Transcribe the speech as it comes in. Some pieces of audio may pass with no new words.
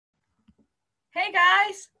Hey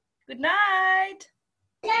guys, good night.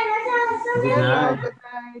 Good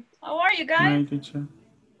night. How are you Good guys? night, teacher.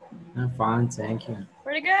 I'm fine, thank you.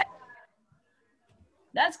 Pretty good.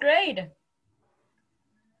 That's great.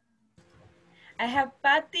 I have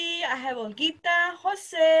Patty, I have Olguita,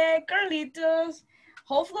 Jose, Carlitos.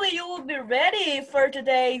 Hopefully you will be ready for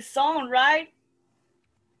today's song, right?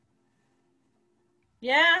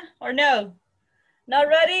 Yeah or no? Not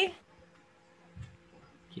ready?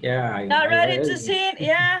 Yeah, Not I'm ready ready. to sing?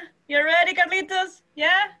 Yeah? You're ready, Carlitos?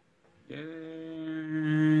 Yeah?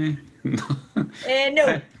 No.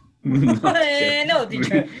 No. Not yet. No,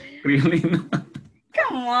 teacher. Really not.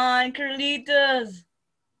 Come on, Carlitos.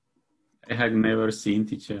 I have never seen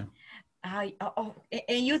teacher. And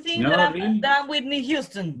you think No, that really? I'm Whitney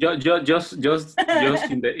Houston? Just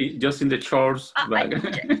in the church. Just in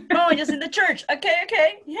the church.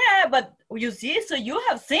 Okay. Yeah, but you see, so you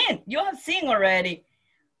have seen already.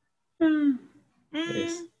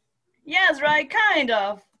 Yes. Yes, right, kind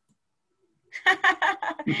of.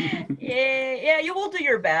 yeah, you will do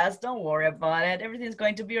your best. Don't worry about it. Everything's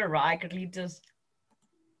going to be all right, Carlitos.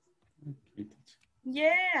 Okay,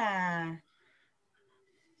 Yeah.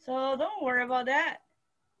 So don't worry about that.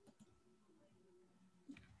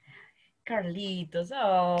 Carlitos,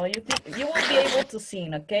 oh, you think you will be able to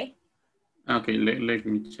sing, okay? okay, let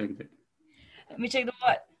me check that. Let me check the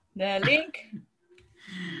what? The link?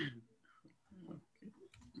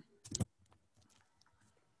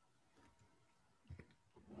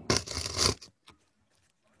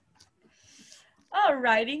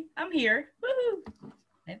 Alrighty, I'm here. Woohoo!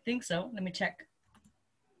 I think so. Let me check.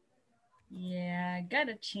 Yeah, I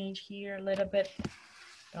gotta change here a little bit.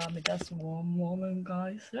 Me just one moment,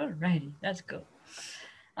 guys. Alrighty, let's go.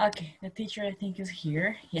 Okay, the teacher I think is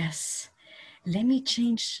here. Yes. Let me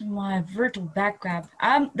change my virtual background.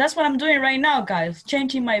 That's what I'm doing right now, guys.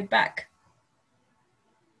 Changing my back.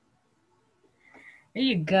 There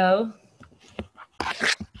you go.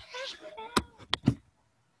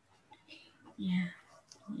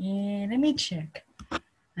 Yeah, let me check.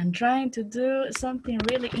 I'm trying to do something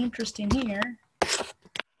really interesting here.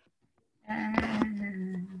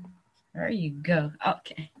 There you go.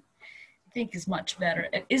 Okay. I think it's much better.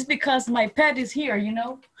 It's because my pet is here, you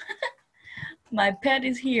know? My pet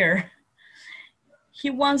is here. He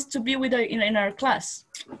wants to be with in our class.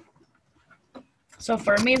 So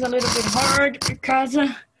for me, it's a little bit hard because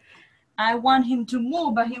I want him to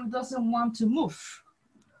move, but he doesn't want to move.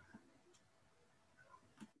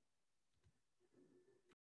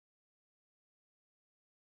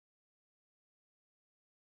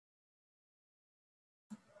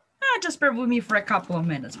 Just bear with me for a couple of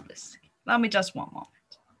minutes, please. Allow me just one moment.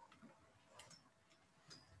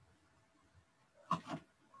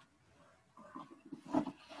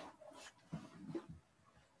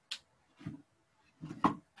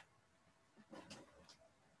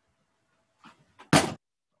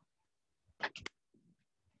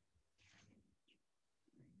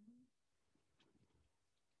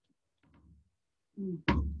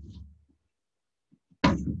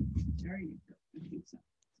 There you go. I think so.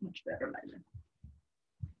 It's much better like that.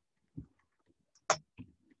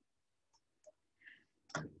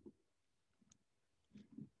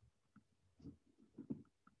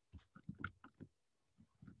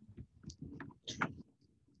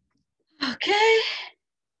 Okay.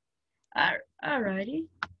 Alrighty.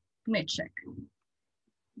 Let me check.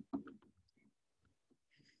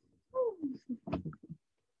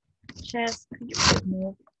 Chess, could you please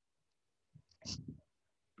move?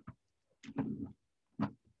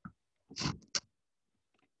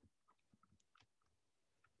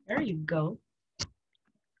 There you go.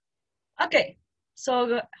 Okay,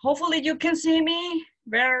 so hopefully you can see me.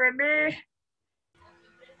 Very.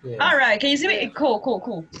 Yeah. All right, can you see me?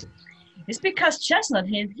 Cool. It's because Chestnut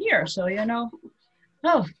is here, so you know.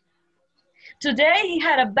 Oh, today he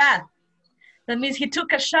had a bath. That means he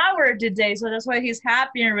took a shower today, so that's why he's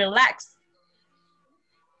happy and relaxed.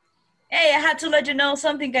 Hey, I had to let you know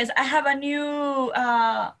something, guys. I have a new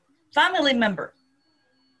family member.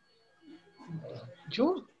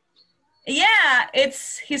 Sure. Yeah,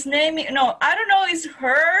 it's his name. No, I don't know. It's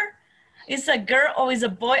her. It's a girl or it's a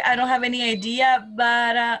boy. I don't have any idea.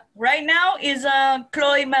 But right now is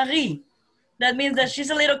Chloe Marie. That means that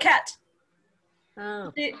she's a little cat.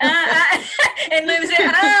 Oh. And let me say,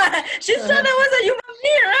 she thought that was a human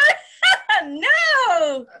being, right?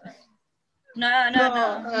 No.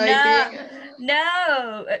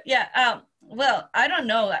 Yeah. Well, I don't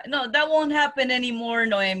know. No, that won't happen anymore,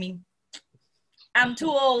 Noemi. I'm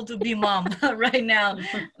too old to be mom right now.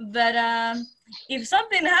 But If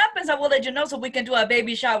something happens, I will let you know so we can do a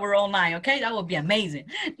baby shower online, okay? That would be amazing.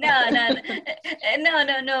 No,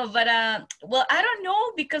 no. But, well, I don't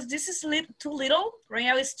know because this is too little. Right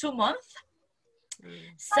now it's 2 months.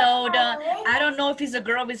 So I don't know if it's a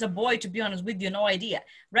girl or it's a boy, to be honest with you, no idea.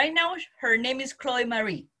 Right now, her name is Chloe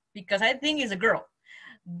Marie because I think it's a girl.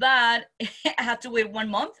 But I have to wait 1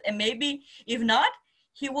 month, and maybe if not,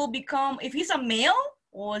 he will become, if he's a male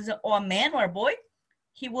or a man or a boy,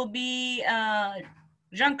 he will be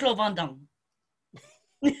Jean-Claude Van Damme.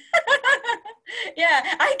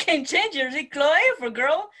 Yeah, I can change it. See, Chloe for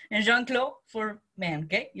girl and Jean-Claude for man,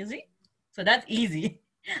 okay? You see? So that's easy.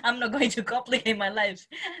 I'm not going to complicate my life,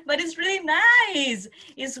 but it's really nice.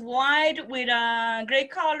 It's white with a gray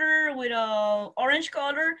color, with a orange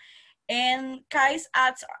color, and Kai's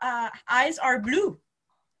eyes are blue.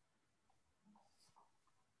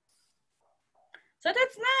 So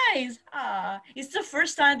that's nice. It's the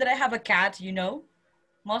first time that I have a cat, you know.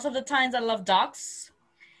 Most of the times I love dogs.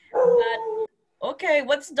 But, okay,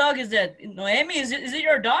 what's dog is that? Noemi, is it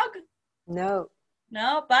your dog? No.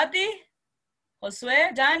 No, Patty?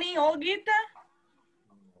 Josue, Danny, Olguita?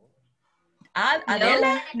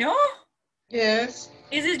 Adela? No? Yes.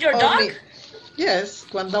 Is it your dog? Only, yes,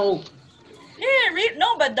 cuando. Yeah,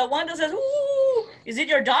 no, but the one that says, ooh, is it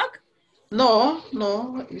your dog? No,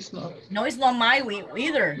 it's not. No, it's not my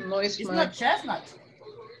either. No, it's not chestnut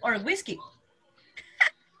or whiskey.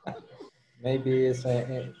 Maybe it's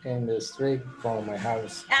in the street from my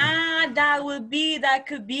house. That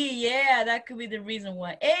could be, yeah, that could be the reason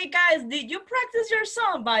why. Hey guys, did you practice your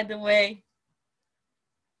song, by the way?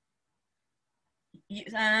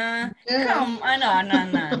 Come on,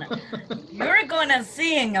 no. You're gonna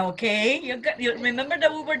sing, okay? You remember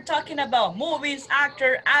that we were talking about movies,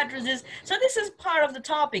 actor, actresses. So this is part of the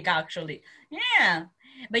topic, actually. Yeah.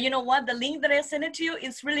 But you know what? The link that I sent it to you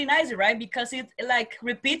is really nice, right? Because it like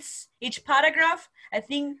repeats each paragraph, I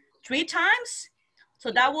think 3 times.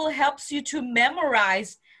 So that will help you to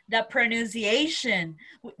memorize the pronunciation.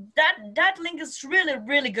 That link is really,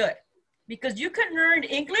 really good because you can learn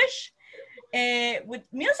English with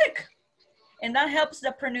music. And that helps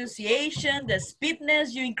the pronunciation, the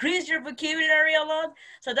speedness. You increase your vocabulary a lot.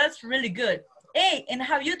 So that's really good. Hey, and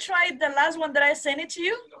have you tried the last one that I sent it to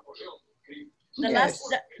you? The last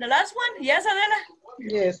one? Yes, Adela?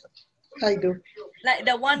 Yes, I do. Like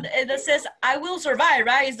the one that says, I will survive,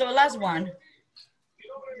 right? Is the last one.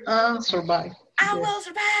 Survive. I will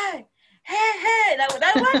survive. Hey,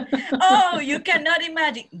 that one? Oh, you cannot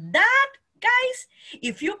imagine. That, guys,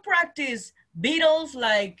 if you practice Beatles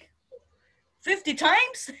like 50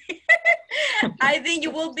 times, I think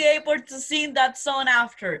you will be able to sing that song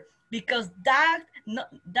after, because that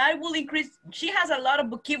will increase. She has a lot of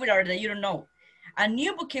vocabulary that you don't know. A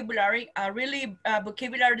new vocabulary, a really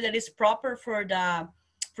vocabulary that is proper for the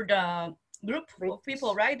group of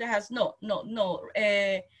people, right? That has no.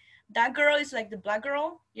 That girl is like the black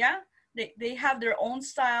girl, yeah? They have their own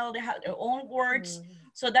style, they have their own words.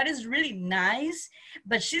 So that is really nice,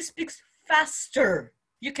 but she speaks faster.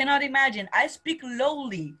 You cannot imagine. I speak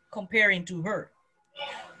lowly comparing to her.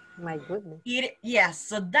 My goodness. Yes,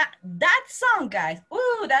 so that song, guys,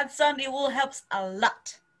 ooh, that song, it will help a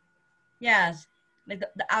lot. Yes, like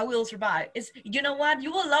the I will survive. It's, you know what?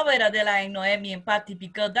 You will love it, Adela and Noemi and Patty,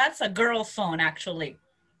 because that's a girl song, actually.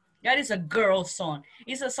 That is a girl song.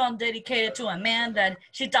 It's a song dedicated to a man that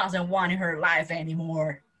she doesn't want in her life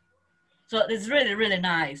anymore. So it's really, really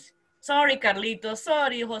nice. Sorry, Carlito.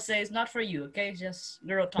 Sorry, Jose. It's not for you, okay? Just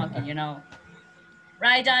girl talking, you know.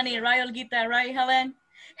 Right, Danny? Right, Olguita? Right, Helen?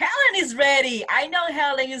 Helen is ready. I know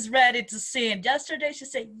Helen is ready to sing. Yesterday, she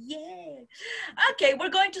said, yeah. Okay, we're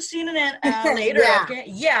going to sing it later, Yeah. okay?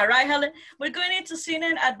 Yeah, right, Helen? We're going to sing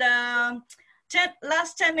it at the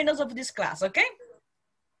last 10 minutes of this class, okay?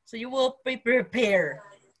 So you will be prepared.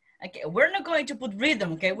 Okay, we're not going to put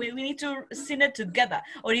rhythm, okay? We need to sing it together.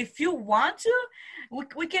 Or if you want to,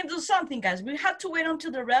 we can do something, guys. We have to wait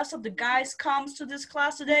until the rest of the guys comes to this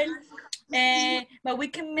class today. But we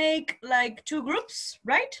can make like 2 groups,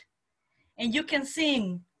 right? And you can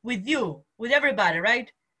sing with everybody,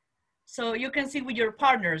 right? So you can sing with your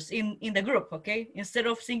partners in the group, okay? Instead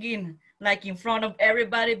of singing like in front of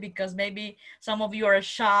everybody, because maybe some of you are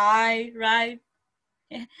shy, right?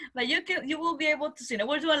 But you will be able to sing it.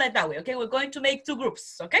 We're doing it like that way, okay? We're going to make 2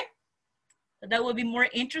 groups, okay? That will be more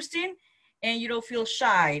interesting, and you don't feel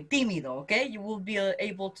shy, tímido, okay? You will be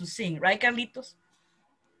able to sing, right, Carlitos?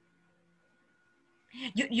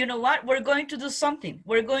 You know what? We're going to do something.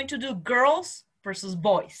 We're going to do girls versus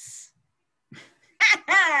boys.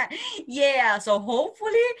 Yeah, so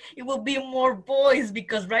hopefully it will be more boys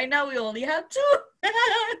because right now we only have 2.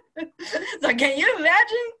 So can you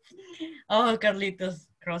imagine? Oh, Carlitos,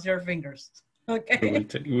 cross your fingers. Okay.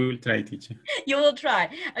 We will try, teacher. You will try.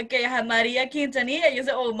 Okay, I have Maria Quintanilla. You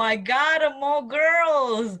say, oh my God, more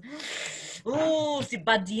girls. Oh, see,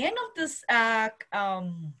 by the end of this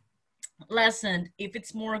lesson, if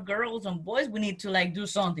it's more girls and boys, we need to like do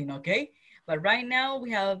something, okay? But right now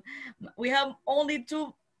we have only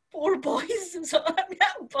 2 poor boys, so I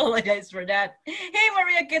apologize for that. Hey,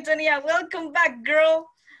 Maria Quintanilla, welcome back, girl.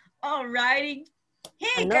 All righty.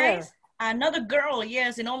 Hey, guys. Another girl,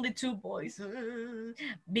 yes, and only 2 boys.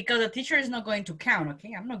 Because the teacher is not going to count,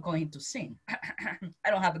 okay? I'm not going to sing.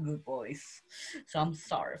 I don't have a good voice. So I'm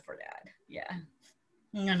sorry for that. Yeah.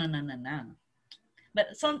 No. But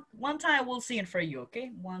one time we'll sing it for you,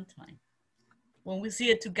 okay? One time. When we see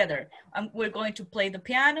it together, we're going to play the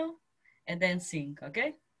piano and then sing,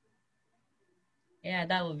 okay? Yeah,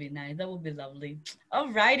 that would be nice. That would be lovely.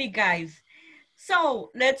 All righty, guys. So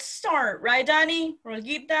let's start, right, Danny,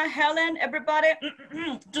 Rolgita, Helen, everybody?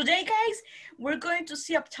 Today, guys, we're going to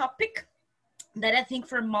see a topic that I think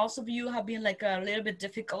for most of you have been like a little bit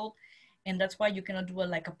difficult, and that's why you cannot do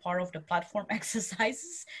like a part of the platform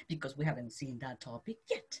exercises because we haven't seen that topic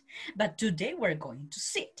yet. But today we're going to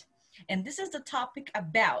see it. And this is the topic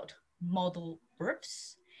about modal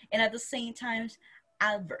verbs and at the same time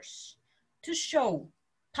adverbs to show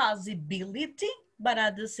possibility, but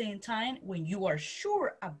at the same time, when you are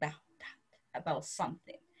sure about that, about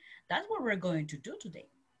something. That's what we're going to do today.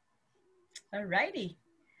 All righty.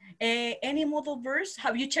 Any modal verbs?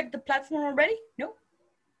 Have you checked the platform already? No?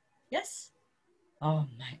 Yes? Oh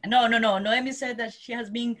my, no. Noemi said that she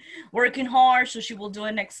has been working hard, so she will do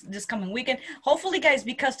it this coming weekend. Hopefully, guys,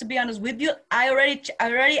 because to be honest with you, I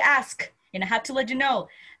already asked, and I have to let you know,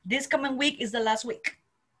 this coming week is the last week.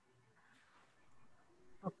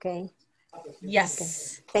 Okay. Yes.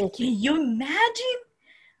 Okay. Thank you. Can you imagine?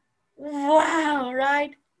 Wow,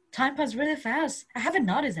 right? Time passed really fast. I haven't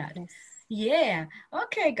noticed that. Yes. Yeah.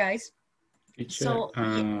 Okay, guys. Teacher, So,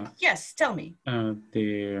 yes, tell me.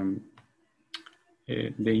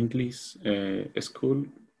 The English school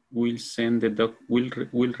will send will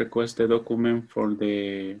request the document for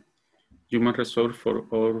the human resource for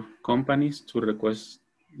all companies to request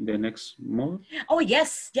the next model? Oh,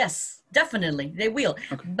 yes, definitely. They will.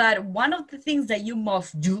 Okay. But one of the things that you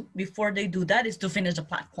must do before they do that is to finish the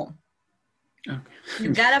platform. Okay.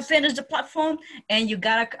 You gotta finish the platform and you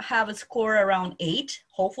gotta have a score around 8,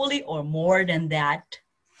 hopefully, or more than that,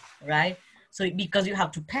 right? So because you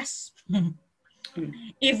have to pass.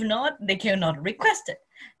 If not, they cannot request it.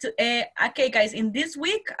 Okay, guys, in this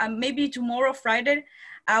week, maybe tomorrow, Friday,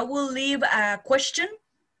 I will leave a question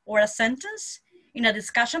or a sentence in a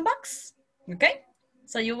discussion box, okay?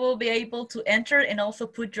 So you will be able to enter and also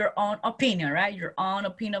put your own opinion, right? Your own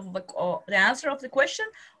opinion of the answer of the question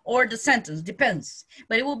or the sentence, depends.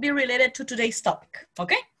 But it will be related to today's topic,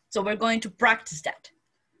 okay? So we're going to practice that.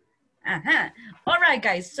 All right,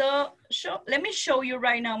 guys, so let me show you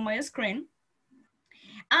right now my screen.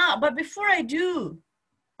 But before I do,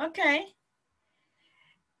 okay,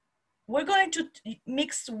 we're going to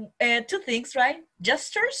mix 2 things, right?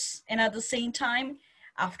 Gestures, and at the same time,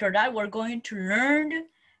 after that, we're going to learn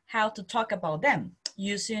how to talk about them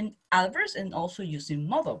using adverbs and also using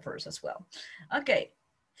modal verbs as well. Okay,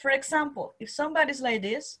 for example, if somebody's like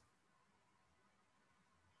this,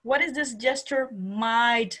 what is this gesture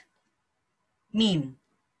might mean?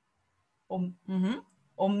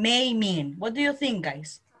 Or may mean? What do you think,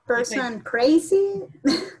 guys? Person crazy?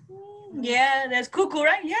 Yeah, that's cuckoo,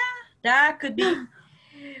 right? Yeah, that could be.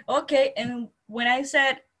 Okay, and when I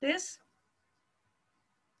said this?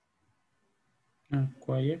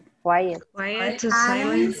 Quiet. Quiet. Quiet to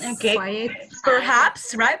silence. Okay. Quiet.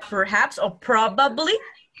 Perhaps, right? Perhaps or probably.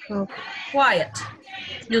 Oh. Quiet.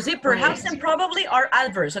 You see, perhaps and probably are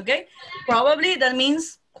adverbs, okay? Probably, that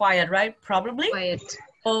means quiet, right? Probably. Quiet.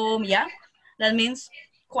 Yeah, that means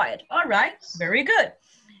quiet. All right, very good.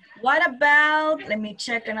 What about, let me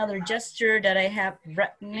check another gesture that I have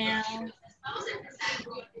right now.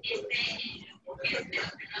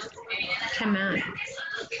 Come on.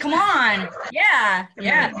 Come on. Yeah,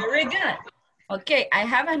 very good. Okay, I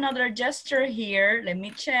have another gesture here. Let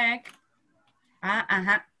me check.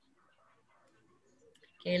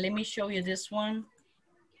 Okay, let me show you this one.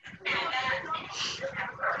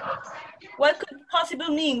 What could possible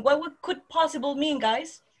mean? What could possible mean,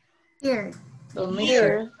 guys? Here. Don't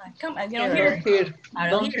Here. Come on, I don't hear. Here. I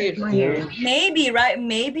don't hear. Here. Maybe, right?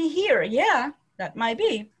 Maybe here. Yeah, that might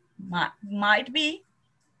be. Might be.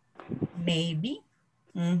 Maybe.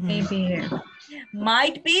 Mhm. Maybe here.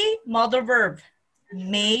 Might be, modal verb.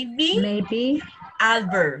 Maybe, Maybe.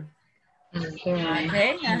 adverb.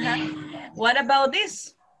 Okay. Okay. What about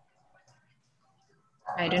this?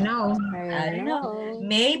 I don't know. I don't know.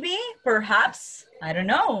 Maybe, perhaps, I don't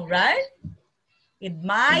know, right? It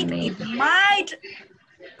might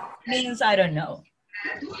means I don't know.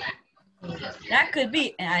 That could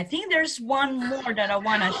be. And I think there's one more that I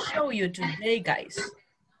want to show you today, guys.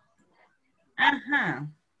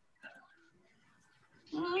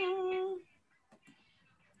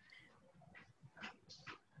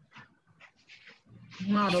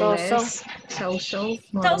 Modales. So.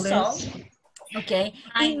 Modales. Okay.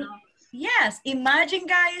 I know. Yes. Imagine,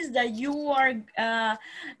 guys, that you are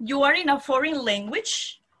in a foreign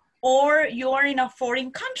language or you are in a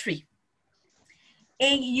foreign country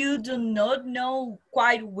and you do not know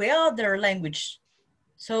quite well their language.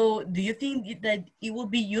 So do you think that it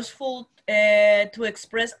would be useful to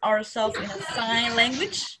express ourselves in a sign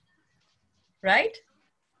language? Right?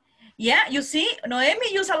 Yeah, you see,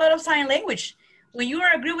 Noemi use a lot of sign language. When you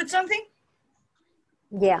are agree with something?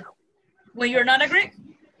 Yeah. When you're not agree?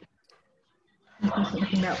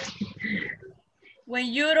 No. When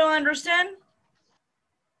you don't understand?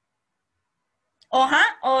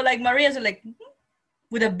 Oh, like Maria's like,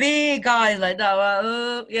 with a big eyes like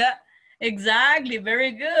that. Yeah, exactly,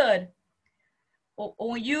 very good. Or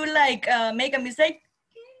when you like make a mistake,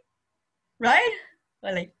 right?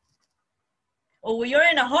 Or like, or when you're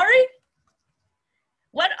in a hurry?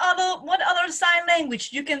 What other sign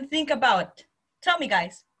language you can think about? Tell me,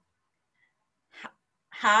 guys.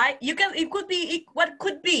 Hi, it could be, what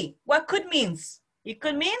could means? It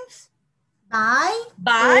could means Bye.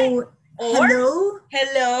 bye or Hello.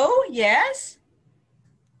 hello, yes.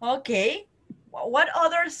 Okay. What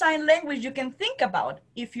other sign language you can think about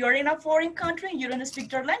if you're in a foreign country and you don't speak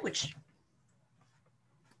their language?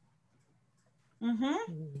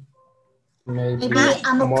 Maybe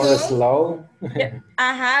I'm more okay. slow.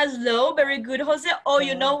 Slow, very good, Jose. Oh,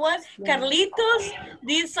 you know what? Carlitos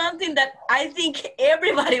did something that I think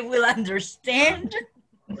everybody will understand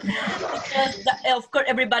because, of course,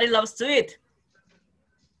 everybody loves to eat.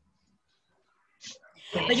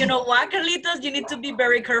 But you know what, Carlitos? You need to be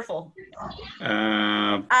very careful.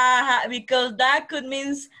 Because that could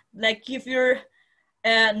mean, like, if you're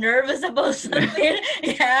nervous about something.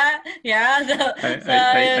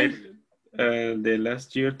 The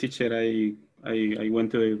last year, teacher, I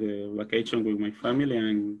went to the vacation with my family,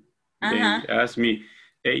 and they asked me,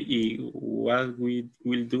 "Hey, what we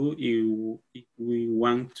will do if we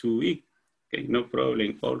want to eat?" Okay, no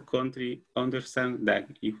problem. All country understand that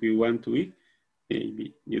if we want to eat,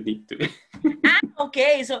 maybe you need to.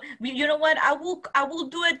 Okay, so you know what? I will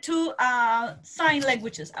do it to sign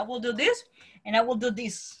languages. I will do this, and I will do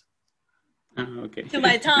this. Okay. To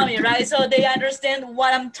my tummy, right? So they understand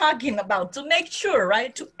what I'm talking about, to make sure,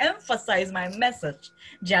 right? To emphasize my message,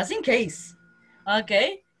 just in case.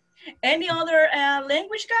 Okay. Any other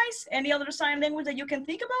language, guys? Any other sign language that you can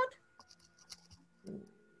think about?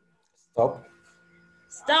 Stop.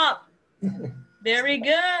 Stop. Very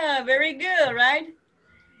good, right?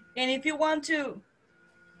 And if you want to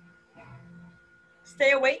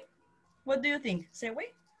stay away, what do you think? Stay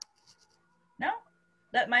away? No?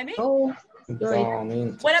 That might be? Oh,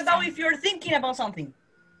 what about if you're thinking about something?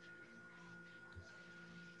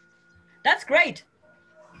 That's great.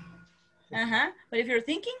 But if you're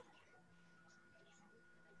thinking?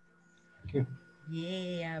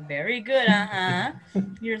 Yeah, very good.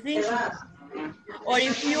 You're thinking. Or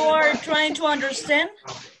if you are trying to understand.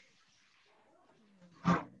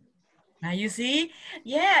 Now you see?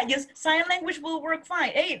 Yeah, yes, sign language will work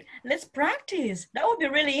fine. Hey, let's practice. That would be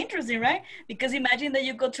really interesting, right? Because imagine that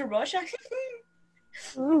you go to Russia.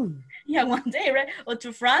 Yeah, one day, right? Or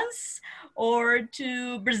to France or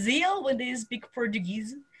to Brazil when they speak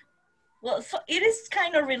Portuguese. Well, so it is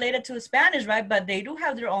kind of related to Spanish, right? But they do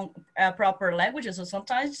have their own proper languages. So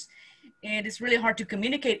sometimes it is really hard to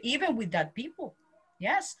communicate even with that people.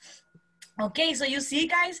 Yes. Okay, so you see,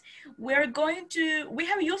 guys, we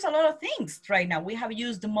have used a lot of things right now. We have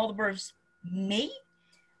used the modal verbs may,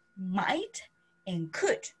 might, and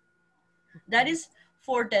could. That is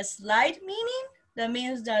for the slight meaning. That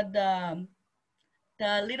means that the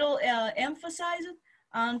little emphasize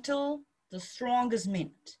until the strongest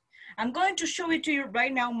meaning. I'm going to show it to you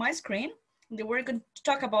right now on my screen. We're going to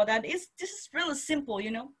talk about that. This is really simple, you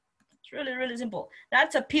know. It's really, really simple.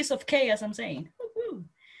 That's a piece of cake, as I'm saying. Woo-hoo.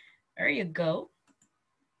 There you go.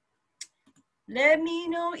 Let me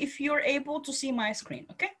know if you're able to see my screen,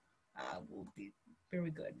 okay? Will be very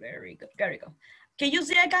good, very good. There you go. Can you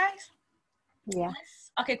see it, guys? Yeah.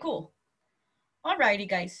 Okay, cool. Alrighty,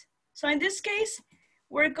 guys. So in this case,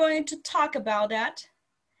 we're going to talk about that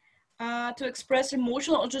to express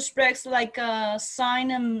emotional or to express like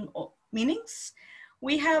sign and meanings.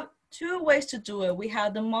 We have two ways to do it. We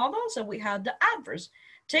have the modals and we have the adverbs.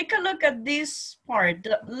 Take a look at this part,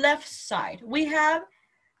 the left side. We have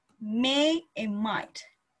may and might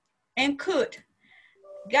and could.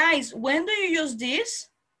 Guys, when do you use this?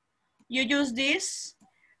 You use this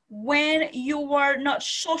when you are not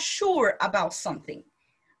so sure about something.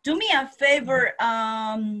 Do me a favor,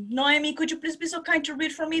 Noemi, could you please be so kind to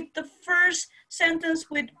read for me the first sentence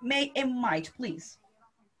with may and might, please?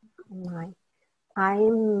 Might.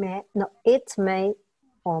 It may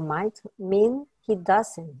or might mean he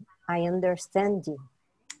doesn't. I understand you.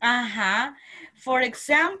 For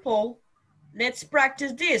example, let's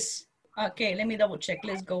practice this. Okay, let me double check.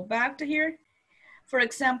 Let's go back to here. For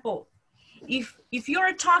example, if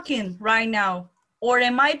you're talking right now, or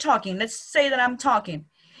am I talking? Let's say that I'm talking.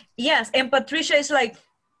 Yes, and Patricia is like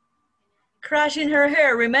crashing her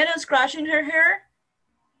hair. Remena's crashing her hair.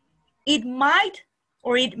 It might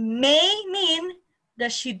or it may mean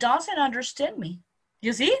that she doesn't understand me.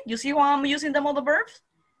 You see? You see why I'm using the modal verbs?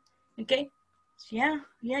 Okay. Yeah.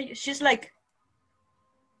 She's like,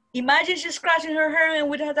 imagine she's scratching her hair and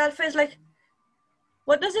with that face like,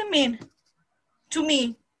 what does it mean to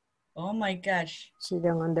me? Oh my gosh. She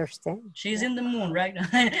don't understand. She's in the moon, right?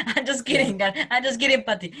 I'm just kidding. I'm just kidding,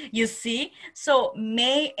 Patty. You see? So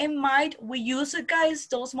may and might, we use it, guys,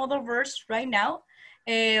 those modal verbs right now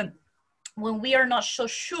when we are not so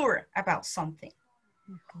sure about something.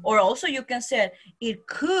 Or also you can say it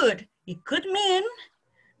could mean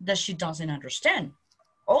that she doesn't understand.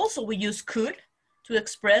 Also, we use could to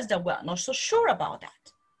express that we're not so sure about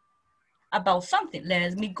that, about something.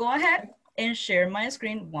 Let me go ahead and share my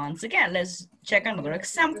screen once again. Let's check another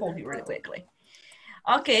example here really quickly.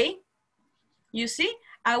 Okay, you see,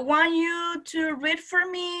 I want you to read for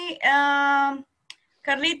me, Carlitos,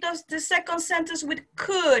 the second sentence with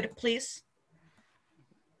could, please.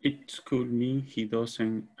 It could mean he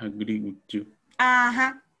doesn't agree with you.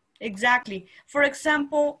 Exactly. For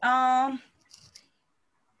example,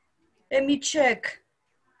 let me check.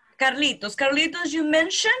 Carlitos, you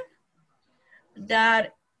mentioned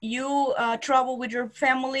that you traveled with your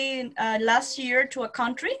family last year to a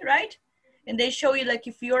country, right? And they show you like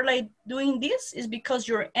if you're like doing this, it's because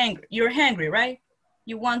you're angry. You're hungry, right?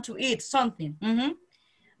 You want to eat something.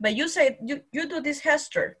 But you said you do this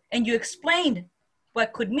gesture and you explained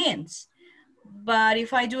what could means. But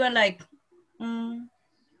if I do it like,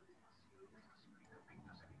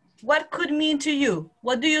 what could mean to you?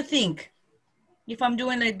 What do you think? If I'm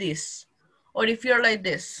doing like this, or if you're like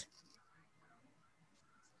this.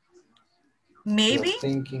 Maybe,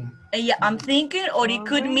 yeah, I'm thinking, or it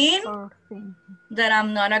could mean that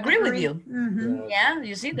I'm not agree with you. Yeah,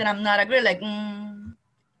 you see, that I'm not agree, like,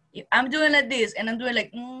 if I'm doing like this, and I'm doing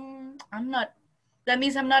like, I'm not, that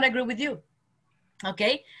means I'm not agree with you.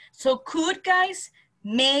 Okay, so could, guys,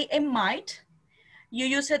 may and might, you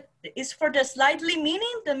use it, is for the slightly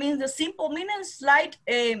meaning, that means the simple meaning, slight,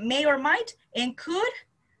 may or might, and could,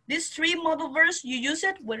 these three modal verbs, you use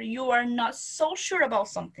it when you are not so sure about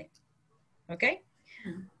something. Okay,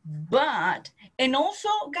 but, and also,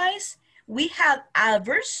 guys, we have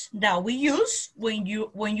adverbs that we use when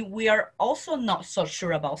we are also not so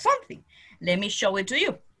sure about something. Let me show it to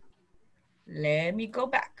you. Let me go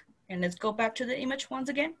back, and let's go back to the image once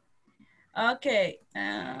again. Okay,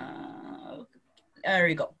 there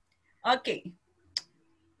we go. Okay,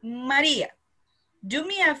 Maria, do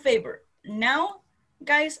me a favor. Now,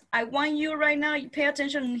 guys, I want you right now, you pay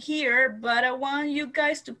attention here, but I want you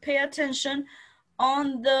guys to pay attention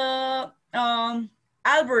on the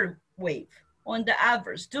adverb wave, on the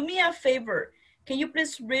adverbs. Do me a favor. Can you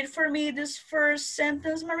please read for me this first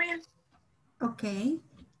sentence, Maria? Okay.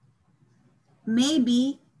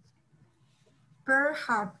 Maybe,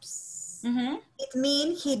 perhaps. It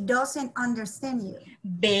means he doesn't understand you.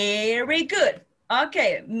 Very good.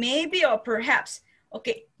 Okay, maybe or perhaps.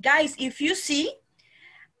 Okay, guys, if you see,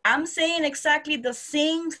 I'm saying exactly the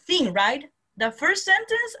same thing, right? The first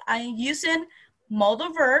sentence, I'm using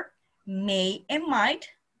modal verb, may and might,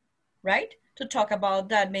 right? To talk about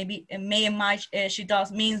that, maybe may and might, she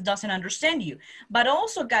doesn't understand you. But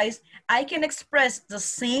also, guys, I can express the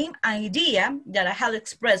same idea that I have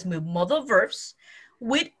expressed with modal verbs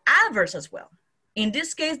with adverbs as well. In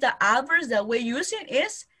this case, the adverbs that we're using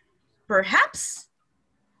is perhaps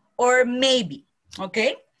or maybe,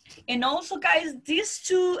 okay? And also, guys, these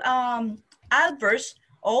two adverbs,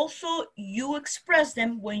 also you express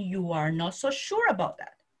them when you are not so sure about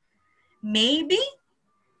that. Maybe,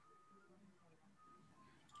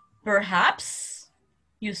 perhaps,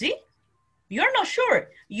 You see? You're not sure.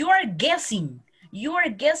 You are guessing. You are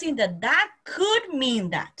guessing that that could mean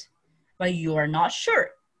that, but you are not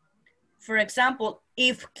sure. For example,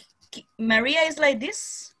 if Maria is like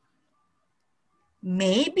this,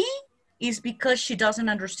 maybe it's because she doesn't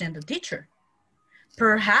understand the teacher.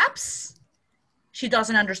 Perhaps she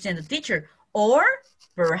doesn't understand the teacher, or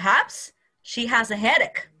perhaps she has a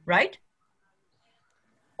headache, right?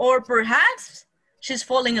 Or perhaps she's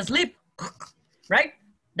falling asleep, right?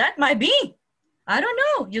 That might be. I don't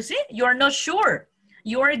know. You see, you are not sure.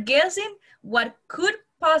 You are guessing what could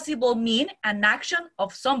possibly mean an action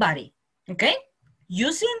of somebody, okay?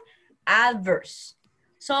 Using adverbs.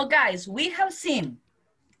 So guys, we have seen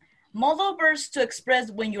modal verbs to express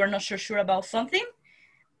when you are not so sure about something,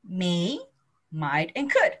 may, might, and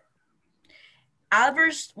could.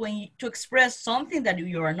 Adverbs to express something that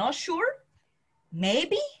you are not sure,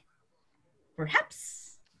 maybe,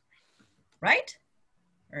 perhaps, right?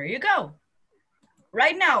 There you go.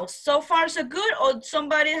 Right now, so far so good, or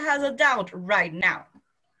somebody has a doubt right now?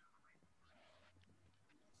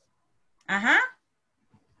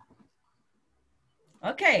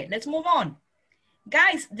 Okay, let's move on.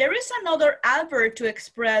 Guys, there is another adverb to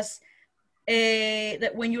express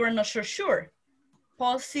that when you are not so sure.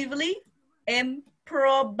 Possibly and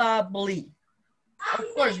probably. Of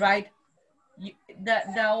course, right?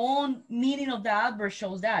 The own meaning of the adverb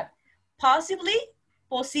shows that. Possibly,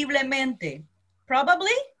 posiblemente.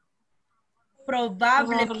 Probably,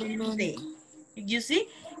 probablemente. You see,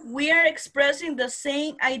 we are expressing the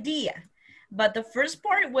same idea, but the first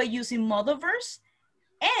part we're using modal verbs,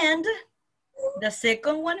 and the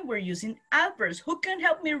second one we're using adverbs. Who can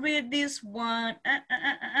help me read this one?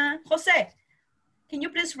 Jose, can you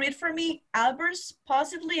please read for me adverbs,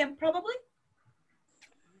 possibly and probably?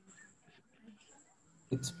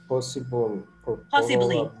 It's possible or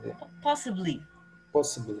Possibly. probably. Possibly.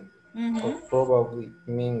 Possibly. Or probably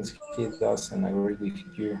means he doesn't agree with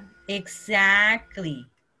you. Exactly.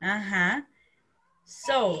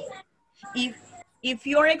 So if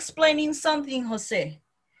you're explaining something, Jose,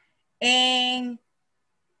 and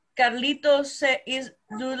Carlitos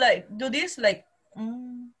do this like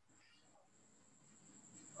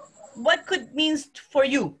what could means for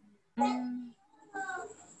you?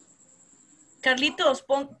 Carlitos,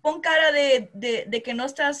 pon cara de que no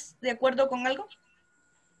estás de acuerdo con algo.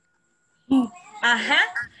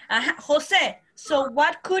 Jose, so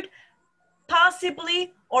what could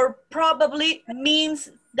possibly or probably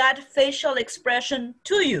means that facial expression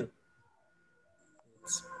to you?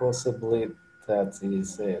 It's possibly that he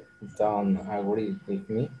don't agree with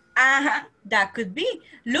me. That could be.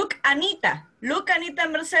 Look, Anita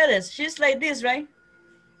Mercedes. She's like this, right?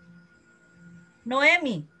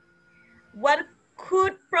 Noemi, what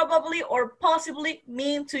could probably or possibly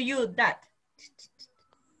mean to you that?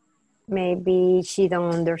 Maybe she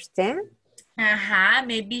don't understand.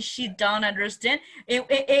 Maybe she don't understand.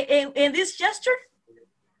 In this gesture?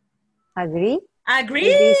 Agree.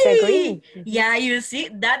 Agree. Disagree. Yeah, you see,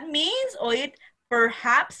 that means, or it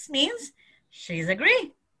perhaps means she's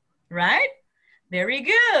agree, right? Very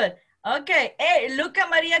good. Okay, hey, look at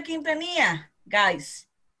Maria Quintanilla, guys.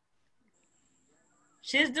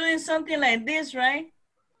 She's doing something like this, right?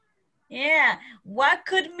 Yeah, what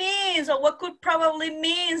could means or what could probably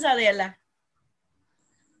means, Adela?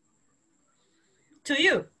 To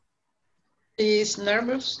you? She's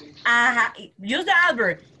nervous. Use the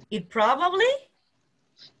adverb. It probably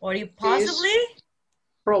or it possibly?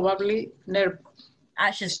 Probably nervous.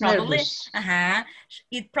 She's probably,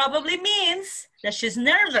 It probably means that she's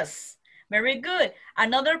nervous. Very good.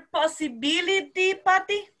 Another possibility,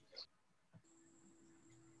 Patty?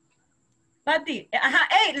 Patty,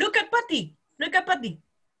 hey, look at Patty. Look at Patty.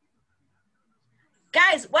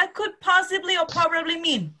 Guys, what could possibly or probably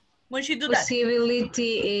mean when she do that?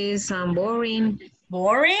 Possibility is boring.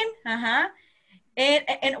 Boring,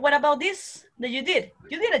 And what about this that you did?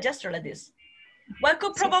 You did a gesture like this. What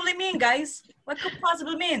could probably mean, guys? What could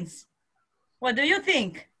possibly means? What do you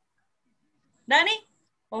think? Danny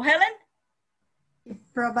or Helen?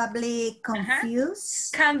 Probably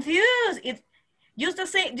confused. Confused. Use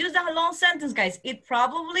the long sentence, guys. It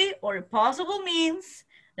probably or possible means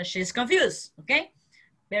that she's confused. Okay,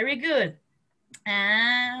 very good.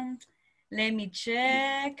 And let me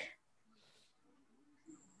check.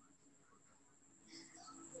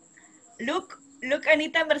 Look,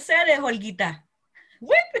 Anita Mercedes, Olguita.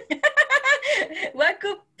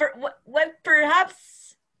 What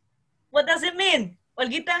perhaps? What does it mean,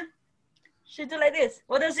 Olguita? She do like this.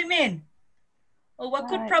 What does it mean? Or what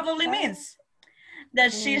could probably means?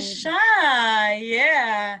 That she's shy.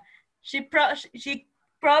 Yeah, she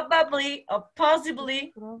probably or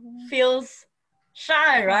possibly feels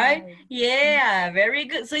shy, right? Yeah, very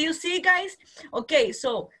good. So you see, guys, okay,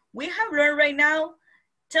 so we have learned right now,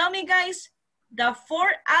 tell me, guys, the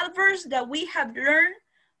 4 adverbs that we have learned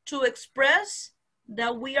to express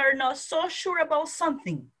that we are not so sure about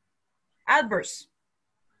something. Adverbs.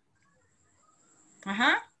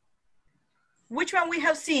 Which one we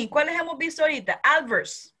have seen? ¿Cuáles hemos visto ahorita?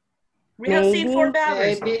 Adverbs. We have seen 4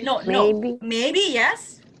 adverbs. Maybe. No, maybe,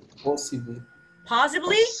 yes. Possibly.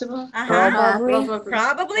 Possibly.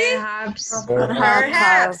 Probably.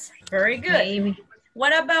 Perhaps. Very good. Maybe.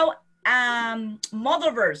 What about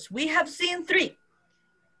modal verbs? We have seen 3.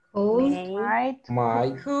 Could.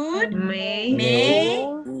 Might. Could. May.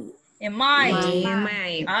 And might.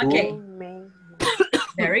 May. Okay.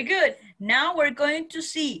 Very good. Now we're going to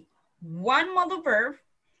see 1 modal verb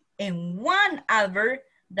and 1 adverb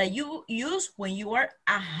that you use when you are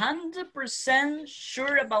 100%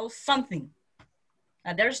 sure about something.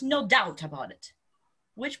 There's no doubt about it.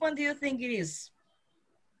 Which one do you think it is?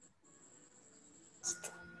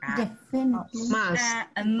 Definitely.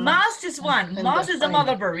 Must is one. Must is a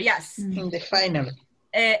modal verb, yes. Definitely.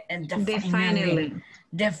 And definitely.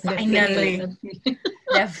 Definitely.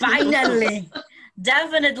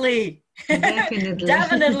 Definitely.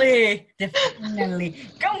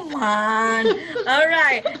 Come on. All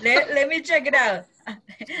right. Let me check it out.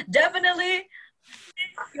 Definitely.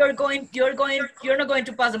 You're not going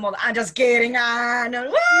to pass the model. I'm just kidding.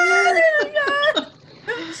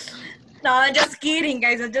 No, I'm just kidding,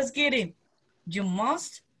 guys. I'm just kidding. You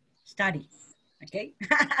must study. Okay?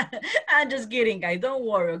 I'm just kidding, guys. Don't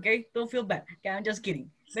worry, okay? Don't feel bad. Okay, I'm just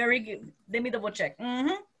kidding. Very good. Let me double check.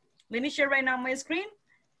 Let me share right now my screen.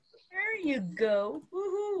 There you go.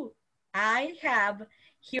 Woohoo. I have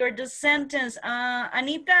here the sentence.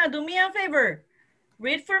 Anita, do me a favor.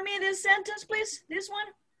 Read for me this sentence, please. This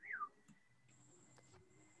one.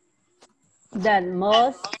 That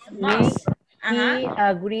must he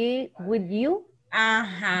agree with you?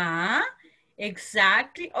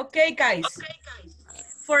 Exactly. Okay, guys.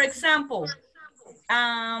 For example,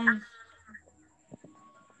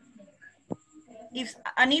 if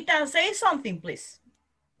Anita, say something, please.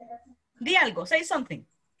 Di algo, say something.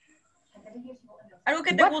 Algo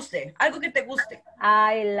que te guste, algo que te guste.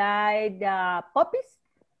 I like the puppies.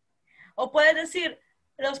 O puedes decir,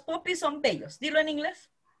 los puppies son bellos. Dilo en inglés.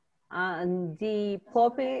 The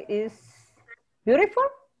puppy is beautiful.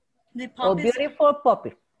 The puppies, beautiful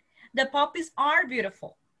puppy. The puppies are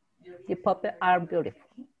beautiful. The puppies are beautiful.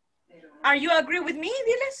 Are you agree with me?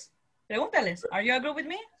 Diles. Pregúntales. Are you agree with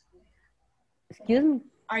me? Excuse me.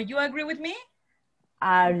 Are you agree with me?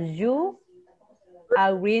 Are you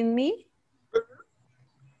agreeing with me?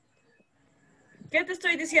 ¿Qué te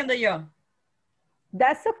estoy diciendo yo?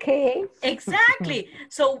 That's okay. Exactly.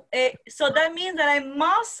 So that means that I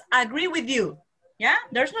must agree with you. Yeah,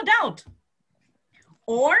 there's no doubt.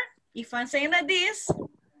 Or if I'm saying like this,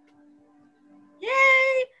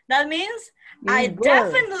 yay, that means I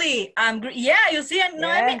definitely agree. Yeah, you see,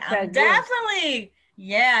 I definitely,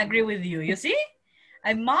 I agree with you. You see,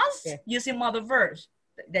 I must using modal verbs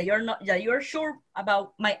that you're sure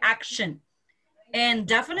about my action, and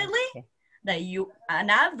definitely that an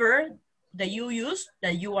adverb that you use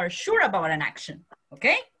that you are sure about an action.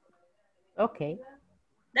 Okay. Okay.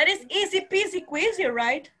 That is easy peasy queasy,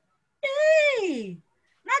 right? Yay!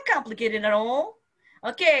 Not complicated at all.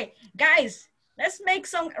 Okay, guys, let's make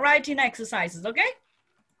some writing exercises, okay?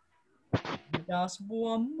 Just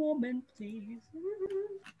one moment, please.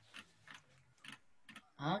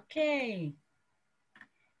 Okay.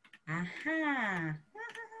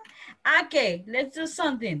 Okay, let's do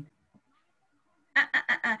something.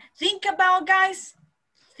 Think about, guys,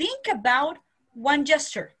 think about one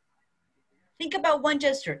gesture. Think about one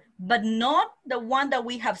gesture, but not the one that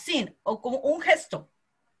we have seen, o como un gesto,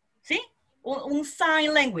 ¿sí? Un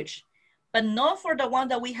sign language, but not for the one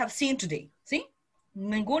that we have seen today, ¿sí?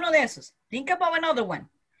 Ninguno de esos. Think about another one.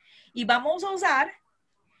 Y vamos a usar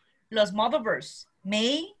los modal verbs,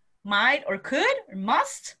 may, might, or could, or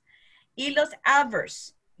must, y los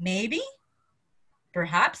adverbs, maybe,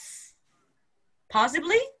 perhaps,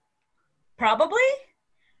 possibly, probably,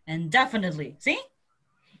 and definitely, ¿sí?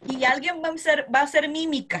 Y alguien va a hacer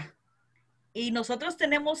mímica. Y nosotros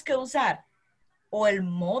tenemos que usar o el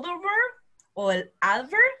modal verb o el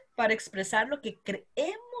adverb para expresar lo que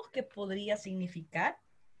creemos que podría significar.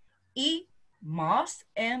 Y must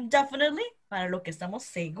and definitely para lo que estamos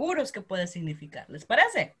seguros que puede significar. ¿Les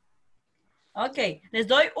parece? Ok, les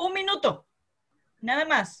doy un minuto. Nada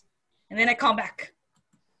más. And then I come back.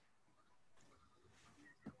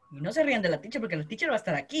 Y no se rían de la teacher porque la teacher va a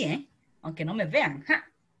estar aquí, ¿eh? Aunque no me vean. ¡Ja!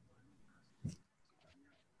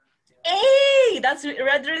 That's a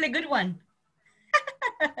really good one.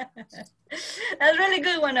 That's really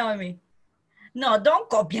good one, Naomi. No, don't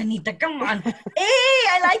copy, Anita. Come on. Hey,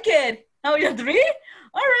 I like it. Oh, you're 3?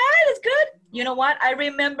 All right, it's good. You know what? I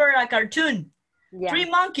remember a cartoon. Yeah. 3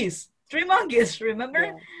 monkeys. 3 monkeys,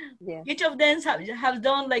 remember? Yeah. Each of them have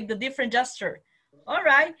done like the different gesture. All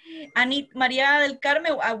right. Anita, Maria del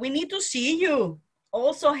Carmen, we need to see you.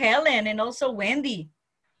 Also Helen and also Wendy.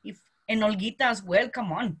 And Olguita as well,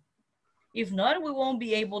 come on. If not, we won't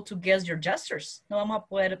be able to guess your gestures. No vamos a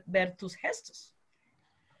poder ver tus gestos.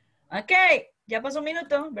 Okay, ya pasó un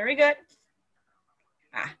minuto. Very good.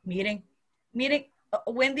 Miren.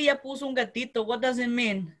 Wendy ya puso un gatito. What does it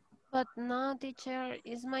mean? But no, teacher,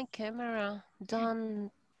 it's my camera.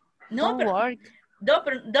 Don't No, work. No,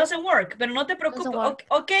 pero doesn't work. Pero no te preocupes.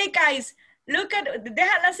 Okay, guys, look at,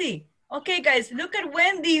 déjala así. Okay, guys, look at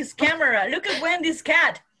Wendy's camera. Look at Wendy's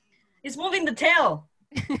cat. It's moving the tail.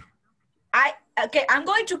 Okay, I'm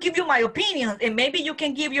going to give you my opinion, and maybe you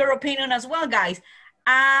can give your opinion as well, guys.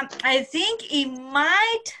 I think it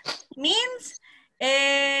might means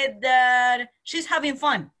that she's having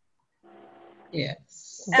fun.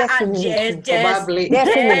 Yes. Definitely. Yes. Probably.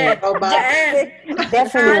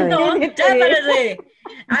 Definitely.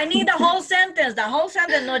 I need the whole sentence,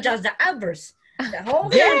 not just the adverbs. The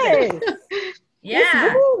whole sentence.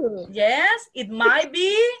 Yeah. Yes, it might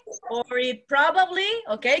be, or it probably.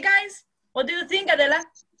 Okay, guys? What do you think, Adela?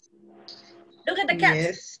 Look at the cat.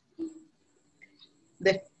 Yes.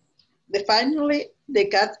 Finally, the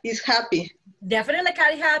cat is happy. Definitely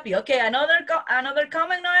cat is happy. Okay, another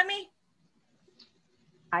comment, Noemi?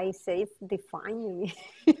 I say definitely.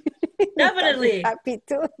 Definitely. Happy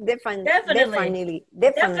too. Definitely.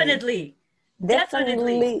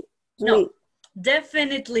 No,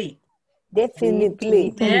 definitely.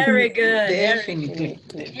 Very good. Definitely.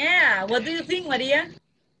 Yeah, what do you think, Maria?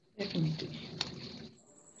 Definitely.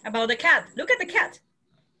 About the cat. Look at the cat.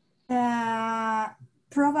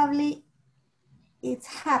 Probably it's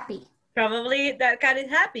happy. Probably that cat is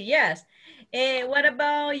happy, yes. What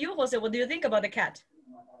about you, Jose? What do you think about the cat?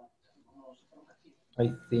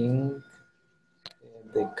 I think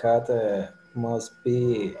the cat must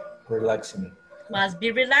be relaxing. Must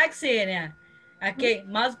be relaxing, yeah. Okay,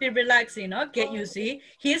 must be relaxing. Okay, you see,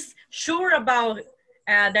 he's sure about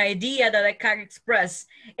the idea that the cat express.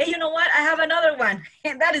 Hey, you know what? I have another one,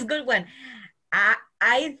 and that is a good one.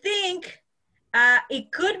 I think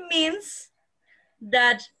it could means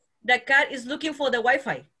that the cat is looking for the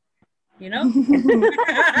Wi-Fi, you know?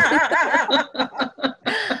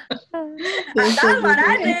 That's what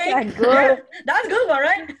I think. That's good one,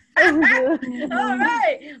 right? All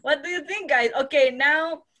right. What do you think, guys? Okay,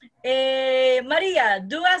 now, Maria,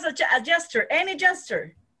 do us a gesture, any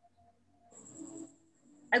gesture.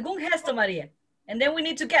 Algún gesto, Maria. And then we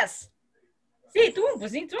need to guess. Sí, tú,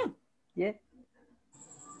 pues sí, tú. Yeah.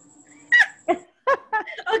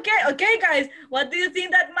 Okay, guys. What do you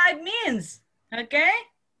think that might means? Okay.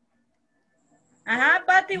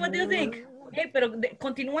 Patty, what do you think? Hey, pero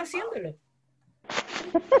continúa haciéndolo.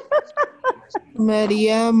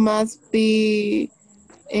 Maria must be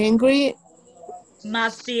angry.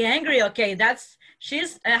 Must be angry. Okay,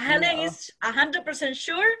 Helen is 100%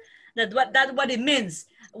 sure that what it means.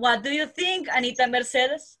 What do you think, Anita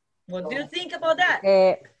Mercedes? What do you think about that?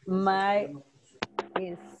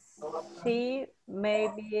 She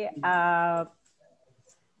maybe a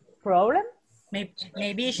problem?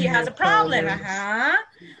 Maybe she has a problem.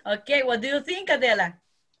 Okay, what do you think, Adela?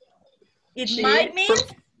 It might mean?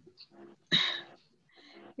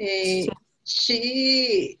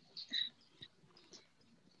 She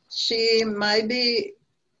might be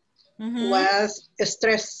was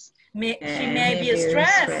stressed. She may be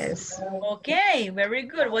stressed. Okay, very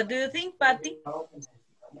good. What do you think, Patty?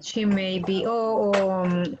 She may be,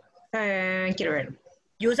 quiero ver.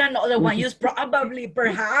 Use another one. Use probably,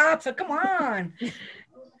 perhaps. Oh, come on.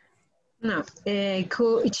 No, she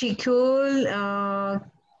could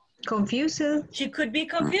confused. She could be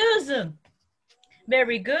confused.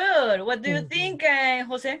 Very good. What do you think,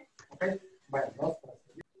 Jose?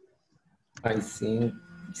 I think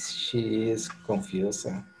she is confused.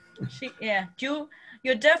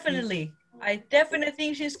 You definitely. I definitely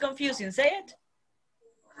think she's confusing. Say it.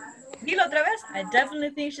 Dilo otra vez. I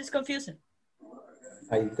definitely think she's confusing.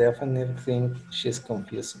 I definitely think she's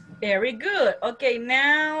confused. Very good. Okay,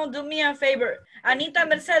 now do me a favor. Anita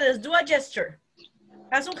Mercedes, do a gesture.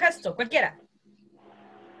 Haz un gesto, cualquiera.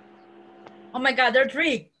 Oh my God, there are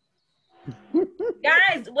 3.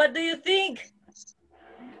 Guys, what do you think?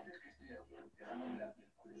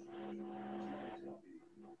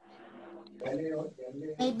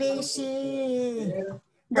 Maybe she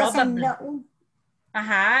doesn't know.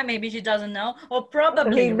 Maybe she doesn't know. Or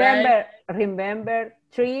probably, right? Remember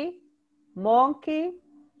tree, monkey,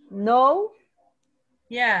 no.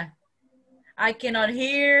 Yeah. I cannot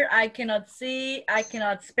hear, I cannot see, I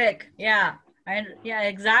cannot speak. Yeah. Yeah,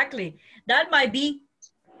 exactly. That might be.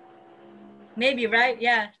 Maybe, right?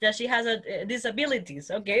 Yeah, that she has a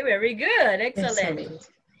disabilities. Okay, very good. Excellent.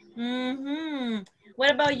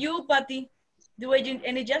 What about you, Patty? Do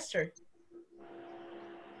any gesture?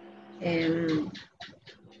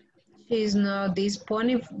 She's not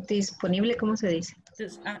disponible, ¿cómo se dice?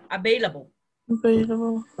 Available.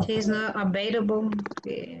 Available. She's not available.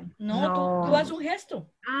 No, tú haz un gesto.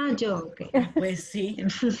 Yo, ok. Pues sí.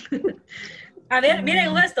 A ver, miren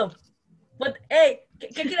un gesto. Hey,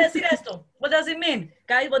 ¿qué quiere decir esto? What does it mean?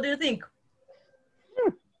 Guys, what do you think?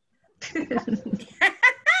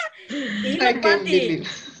 I can't believe.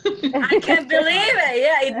 I can't believe it.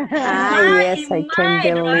 Yeah,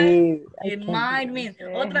 it might mean.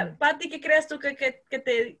 Otra, Patty, ¿qué crees tú que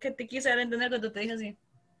te quise dar a entender cuando te dije así?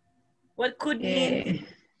 What could mean?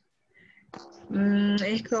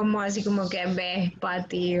 Es como así como que ves,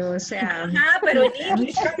 Patty, o sea. Pero en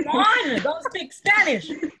English, come on, don't speak Spanish.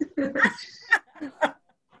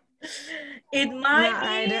 It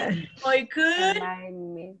might mean, or it could.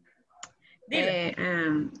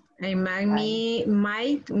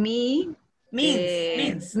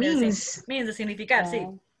 Means de significar, sí.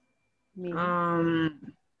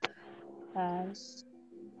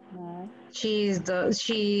 She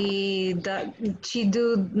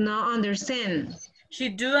do not understand. She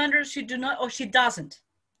do not, or she doesn't.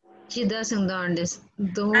 She doesn't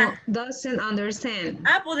understand. Doesn't understand.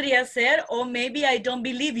 Podría ser, or maybe I don't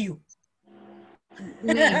believe you.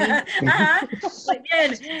 Maybe. Muy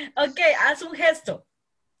bien. Ok, haz un gesto.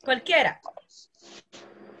 Cualquiera.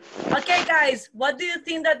 Okay, guys, what do you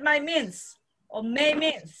think that might means? Or may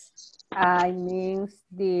means? I means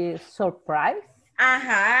the surprise.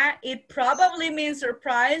 It probably means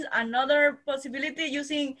surprise. Another possibility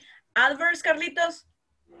using adverbs, Carlitos?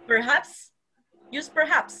 Perhaps? Use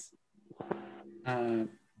perhaps.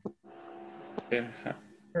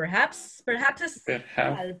 Perhaps. Perhaps es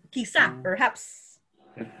quizá, perhaps.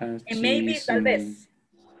 And maybe, tal vez.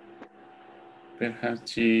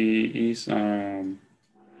 Perhaps she is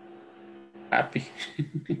happy.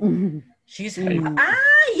 She's happy.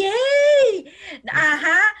 Yay!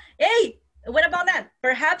 Hey, what about that?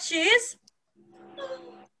 Perhaps she is?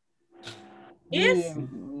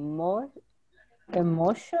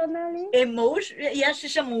 Emotionally? Yeah,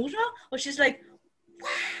 she's emotional. Or she's like, wow.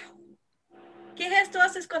 ¿Qué gesto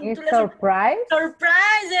haces cuando tú le surprise?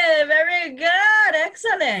 Surprise! Very good.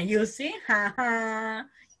 Excellent. You see?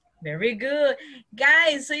 Very good.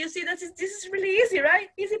 Guys, so you see this is really easy, right?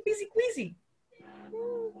 Easy peasy queasy.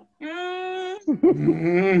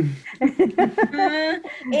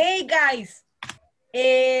 Hey, guys.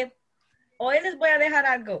 Hoy les voy a dejar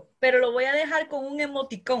algo, pero lo voy a dejar con un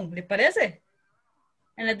emoticón. ¿Les parece?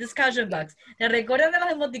 En la discussion box. ¿Se recuerdan de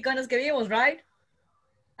los emoticones que vimos, right?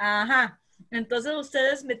 Entonces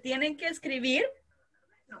ustedes me tienen que escribir.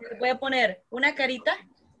 Les voy a poner una carita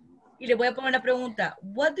y les voy a poner la pregunta.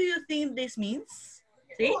 What do you think this means?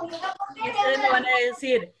 ¿Sí? Y ustedes me van a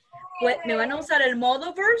decir, pues, me van a usar el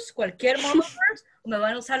modal verbs, cualquier modal verbs, o me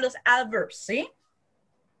van a usar los adverbs, ¿sí?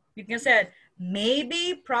 You can say,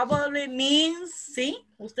 maybe, probably, means, ¿sí?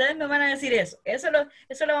 Ustedes me van a decir eso. Eso lo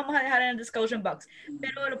vamos a dejar en el discussion box.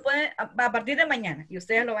 Pero lo pueden a partir de mañana y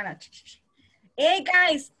ustedes lo van a... Hey,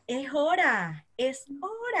 guys, es hora.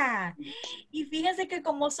 Y fíjense que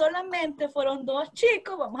como solamente fueron 2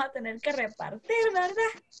 chicos, vamos a tener que repartir, ¿verdad?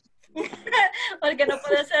 Porque no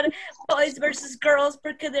puede ser boys versus girls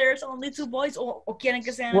porque there's only 2 boys o quieren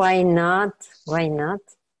que sean... Why not?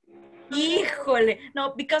 Híjole,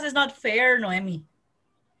 no, because it's not fair, Noemi.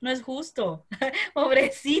 No es justo.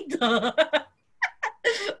 Pobrecito.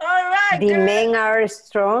 All right. The men are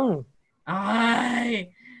strong.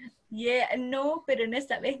 Ay. Yeah, no, pero en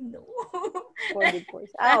esta vez no. Okay.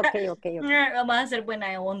 Vamos a hacer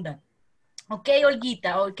buena onda. Ok,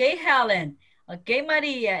 Olguita. Ok, Helen. Ok,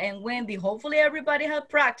 María and Wendy. Hopefully everybody has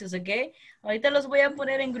practice, ok? Ahorita los voy a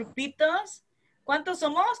poner en grupitos. ¿Cuántos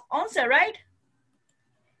somos? 11, right?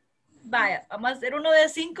 Vaya, vamos a hacer uno de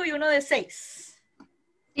 5 y uno de 6.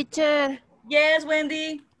 Teacher. Yes,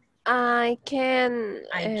 Wendy. I can't.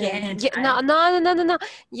 No.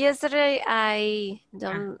 Yesterday I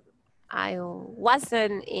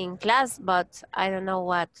wasn't in class, but I don't know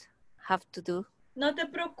what have to do. No te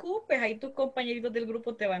preocupes, ahí tus compañeritos del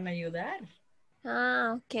grupo te van a ayudar.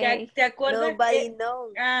 Okay. ¿Te acuerdas? Nobody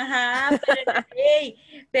knows.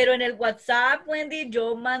 Pero en el WhatsApp, Wendy,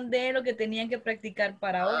 yo mandé lo que tenían que practicar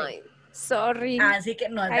para hoy. Sorry. Así que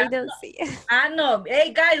no. I don't see. No.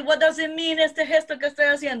 Hey, guys, what does it mean este gesto que estoy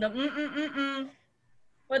haciendo?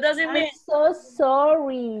 What does it mean? I'm so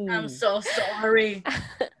sorry. I'm so sorry.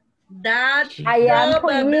 That I am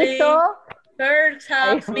probably pollito.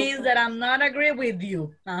 perhaps means that I'm not agree with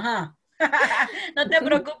you. Ajá. No te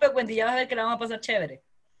preocupes, Wendy, ya vas a ver que la vamos a pasar chévere.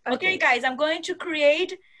 Okay, guys, I'm going to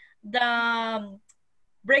create the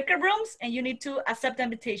breaker rooms and you need to accept the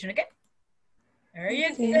invitation, okay? There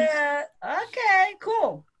you go. Okay,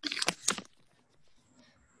 cool.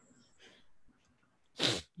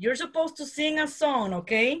 You're supposed to sing a song,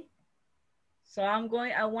 okay? So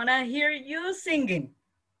I want to hear you singing.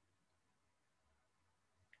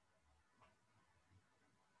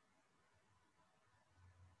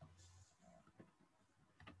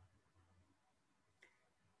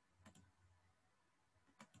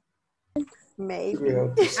 Maybe.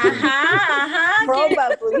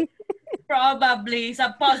 Probably. Probably. It's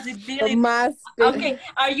a possibility. Okay,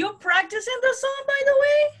 are you practicing the song, by the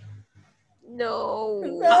way? No.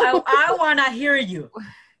 I want to hear you.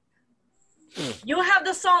 You have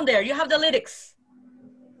the song there. You have the lyrics.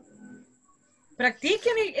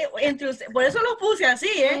 Practiquen entre ustedes. Por eso lo puse así,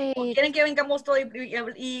 ¿eh? Quieren que vengamos todos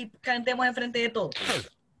y cantemos enfrente de todos.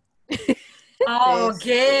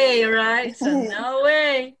 Okay, right. So no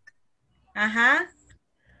way. Ajá.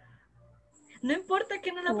 No importa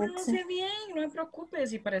que no la pronuncie bien, no me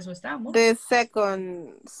preocupes, y para eso estamos. The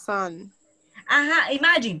second song. Ajá,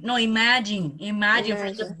 imagine from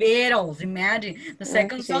the Beatles, imagine. The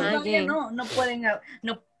second song todavía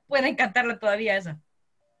no pueden cantarla todavía esa.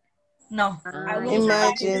 No.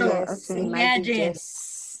 Imagine.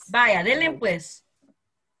 Vaya, denle pues.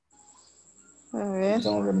 A ver.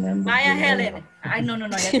 Vaya, Helen. Ay, no,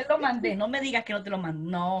 ya te lo mandé. No me digas que no te lo mandé.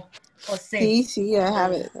 No, José. Sí, I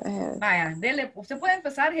have it. Vaya, denle. Usted puede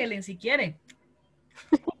empezar, Helen, si quiere.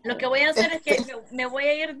 Lo que voy a hacer es que me voy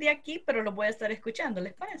a ir de aquí, pero lo voy a estar escuchando,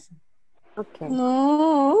 ¿les parece? Ok.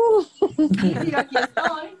 No. Sí, aquí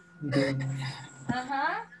estoy.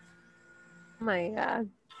 Ajá. Oh my God.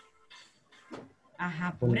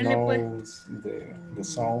 Ajá, Who apúrenle pues. knows the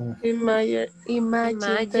song?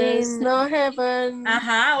 Imagine there's no heaven.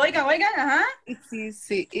 Ajá, oigan, ajá. It's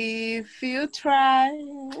easy if you try.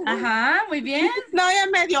 Ajá, muy bien. No, ya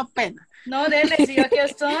me dio pena. No, dele, si yo aquí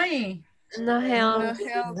estoy. No help. No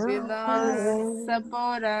help below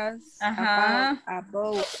above us. Ajá.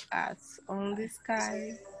 Above us, on the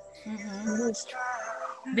sky.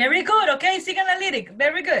 Very good, okay, sigan la lyric.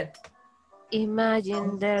 Very good.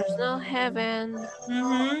 Imagine there's no heaven.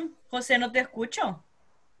 José, no te escucho.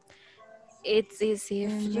 It's easy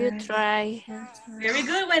if you try. Very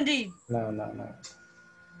good, Wendy. No.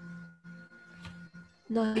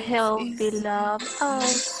 No help below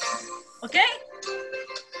us. Okay?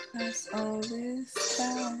 That's all the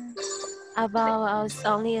sky. Above us,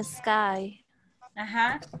 only a sky.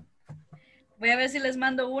 Ajá. Voy a ver si les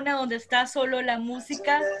mando una donde está solo la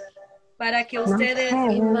música para que ustedes...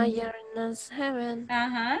 Imagine there's heaven.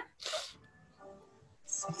 Ajá.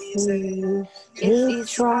 It's easy.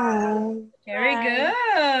 Very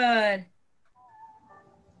good.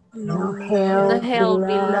 No help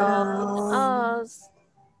below us.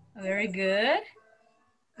 Very good.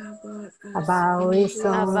 About the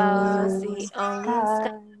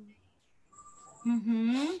sky.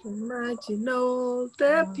 Imagine all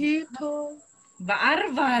the people.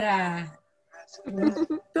 Bárbara.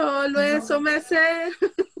 Solo eso me sé.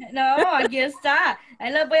 No, aquí está.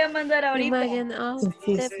 Ahí las voy a mandar ahorita. Imagine all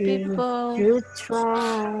the people. You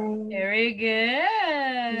try. Very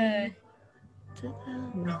good.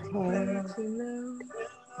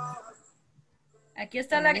 Aquí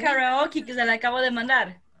está la karaoke que se la acabo de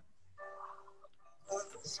mandar.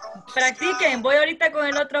 Practiquen, voy ahorita con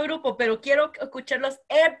el otro grupo, pero quiero escucharlos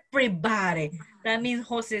everybody. También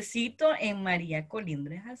Josecito en María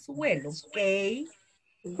Colindres Azuelo, ¿ok?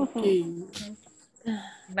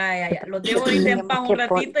 Vaya, ya, los dejo ahorita en paz un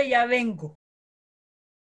ratito y ya vengo.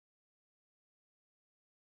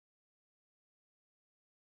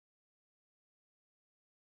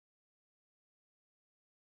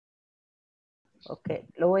 Ok,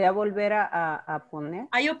 lo voy a volver a poner.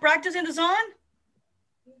 Are you practicing the song?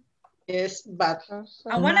 Yes, but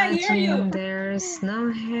I want to hear you. There's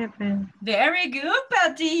no heaven. Very good,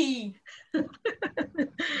 Patty.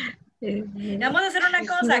 Vamos a hacer una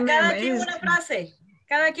cosa, cada quien una frase.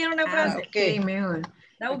 Cada quien una frase. Ok, mejor.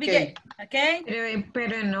 That would be good. Okay?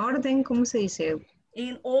 Pero en orden, ¿cómo se dice?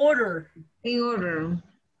 In order. In order.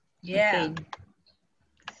 Yeah. Okay.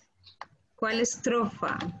 ¿Cuál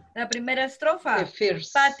estrofa? La primera estrofa. the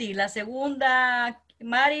first. Patty, la segunda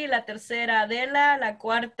Mari, la tercera Adela, la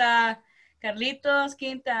cuarta Carlitos,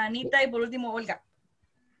 Quinta, Anita y por último Olga.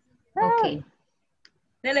 Ok.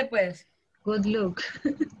 Dele pues. Good luck.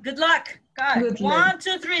 Good luck. God. Good luck. 1,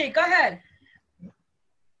 2, 3. Go ahead.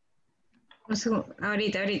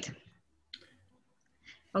 Ahorita.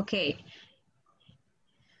 Ok.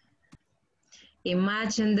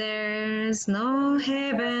 Imagine there's no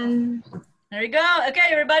heaven. There you go. Okay,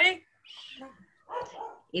 everybody.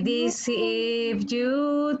 It is if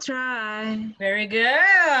you try. Very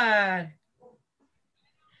good.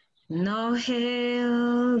 No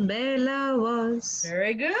hell below us.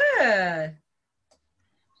 Very good.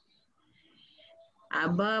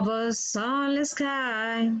 Above us only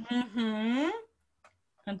sky.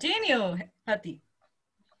 Continue, Hattie.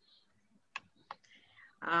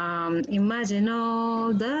 Imagine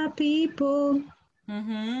all the people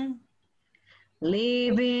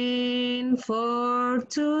living for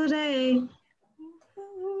today.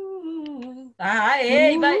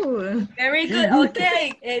 Hey, very good.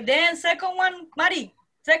 Okay, then second one, Mari.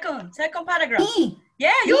 Second paragraph. Me.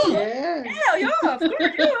 Yeah, you. Yeah. Yeah, of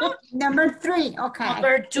course, you. Number 3, okay.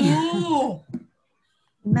 Number 2.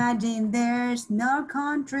 Imagine there's no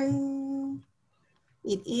country.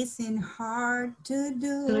 It isn't hard to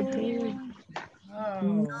do. Oh.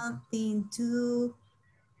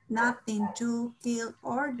 Nothing to kill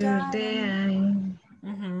or die.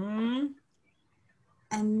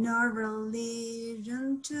 And no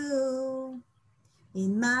religion too.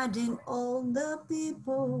 Imagine all the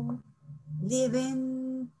people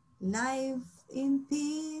living life in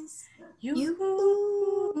peace.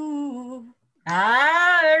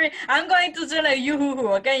 I'm going to sing a you.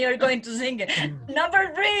 Okay, you're going to sing it.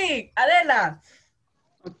 Number 3, Adela.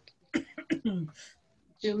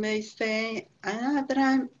 You may say I'm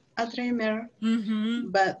a dreamer,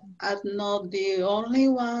 but I'm not the only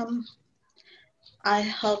one. I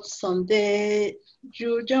hope someday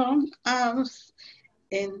you join us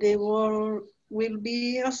and the world will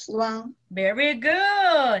be as one. Very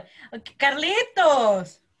good. Okay,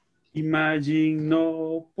 Carlitos. Imagine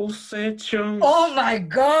no possession. Oh my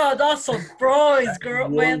God, that's a surprise, girl.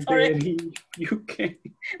 Man, sorry. You can.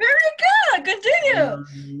 Very good. Continue.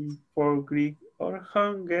 For Greek or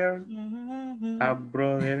hunger, a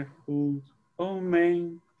brotherhood of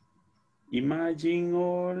men. Imagine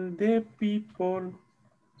all the people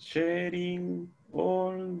sharing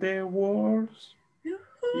all the words.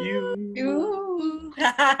 You.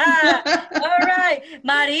 All right,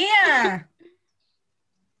 Maria.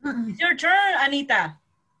 It's your turn, Anita.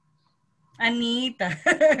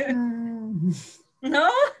 No?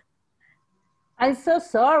 I'm so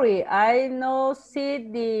sorry. I no see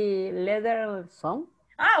the letter song.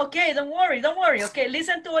 Okay, don't worry. Okay,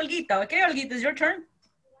 listen to Olguita. Okay, Olguita, it's your turn.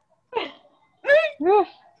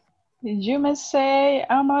 You may say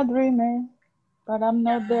I'm a dreamer, but I'm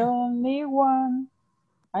not the only one.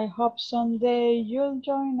 I hope someday you'll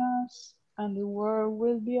join us and the world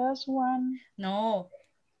will be as one. No.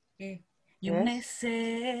 You may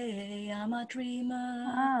say I'm a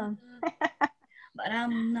dreamer, but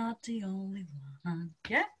I'm not the only one.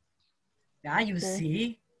 Yeah? Yeah, you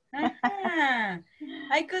see?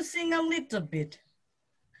 I could sing a little bit.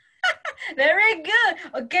 Very good.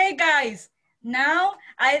 Okay, guys. Now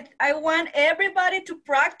I want everybody to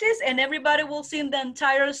practice and everybody will sing the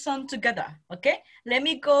entire song together. Okay? Let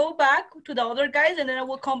me go back to the other guys and then I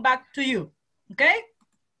will come back to you. Okay?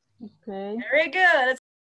 Okay. Very good.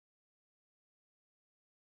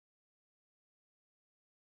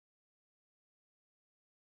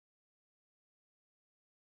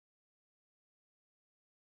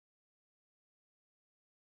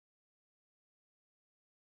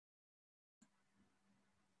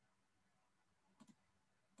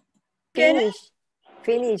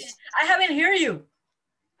 Finish. I haven't heard you.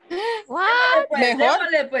 What?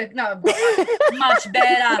 Déjale pues. No, much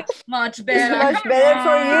better. Much better for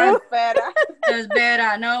you. It's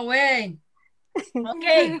better. No way.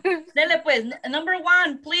 Okay. Dele pues. Number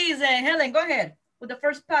 1, please, Helen, go ahead with the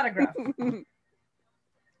first paragraph.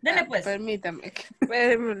 Dele pues. Permítame.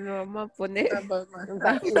 Lo vamos a poner.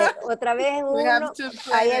 Otra vez uno.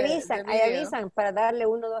 Ahí avisan para darle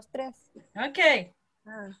 1, 2, 3. Ok.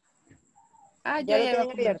 Ya iba a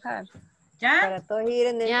comenzar. ¿Ya? Para todos ir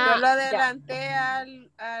en el... Yo lo adelanté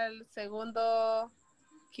al segundo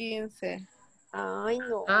 15. Ay,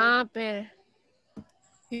 no. Pero.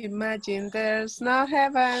 Imagine there's no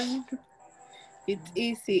heaven. It's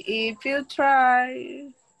easy if you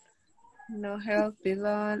try. No help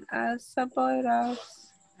below us above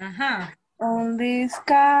us. Ajá. Only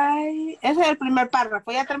sky. Ese es el primer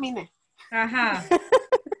párrafo, ya terminé. Ajá.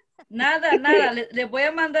 Nada. Le voy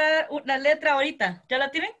a mandar la letra ahorita. ¿Ya la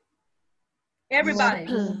tienen? Everybody.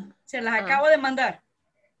 Se las acabo de mandar.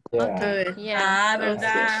 Yeah. Ah,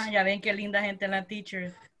 ¿verdad? Ya ven qué linda gente la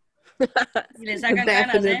teacher. Y le sacan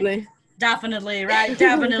ganas, ¿eh? Definitely, right?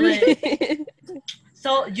 Definitely.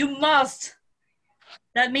 So you must.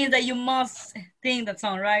 That means that you must sing that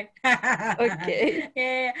song, right? Okay.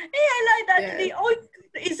 Yeah. Hey, I like that. Yes. Oh,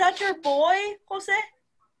 is that your boy, Jose?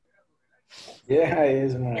 Yeah,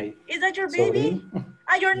 it's my Is that your baby?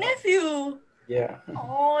 Ah, your nephew. Yeah.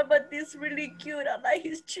 Oh, but this really cute. I like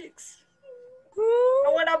his cheeks. I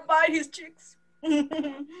want to bite his cheeks.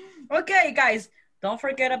 Okay, guys, don't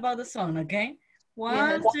forget about the song, okay?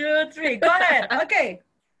 1, 2, 3. Go ahead. Okay,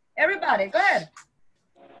 everybody, go ahead.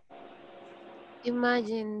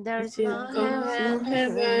 Imagine there's no heaven.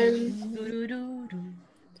 heaven.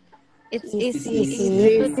 It's easy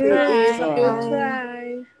Easy if you if you try.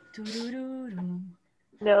 try.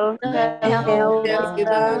 No Hell Just give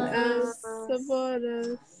down on us about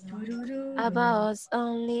us. about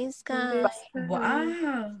only sky.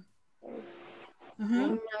 Wow.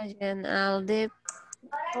 Imagine all the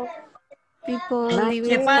people ¿Qué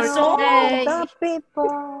living for pasó? today. The people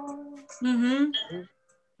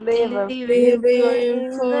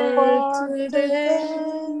Living for today. today.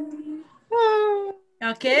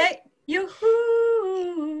 Okay.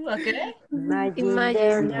 Yoo-hoo. Okay. Imagine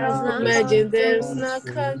Imagine there's no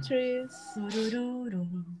countries.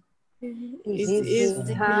 it's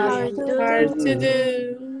hard to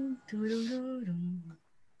do.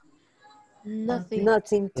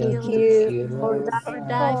 nothing to kill or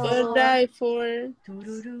die for.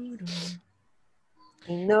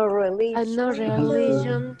 no religion. And no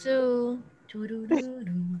religion too.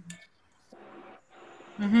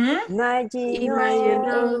 Imagine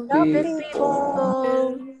all the the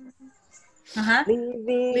people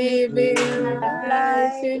living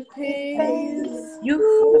life in peace.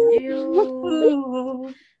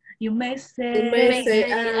 You may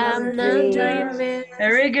say I'm not dreaming.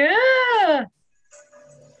 Very good.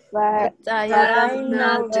 But I'm not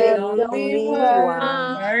not the the only only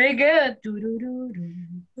one. Very good.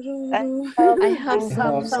 I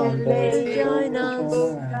hope someday they join us.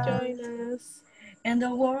 Join us. And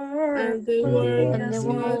the world. And the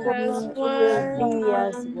world Will be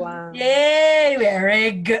as one. Yay,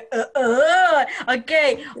 very good.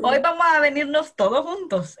 Okay, hoy vamos a venirnos todos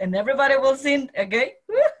juntos and everybody will sing, okay?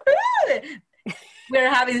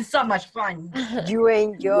 We're having so much fun. You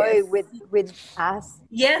enjoy with us?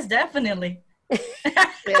 Yes, definitely.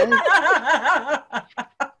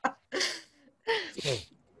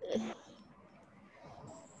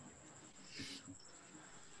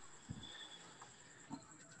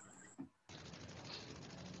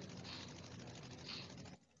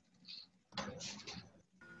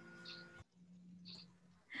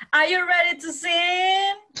 Are you ready to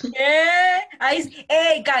sing? Yeah.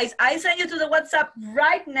 Hey, guys, I send you to the WhatsApp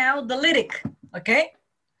right now the lyric, okay?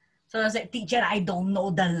 So I say, teacher, I don't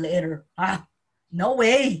know the letter. No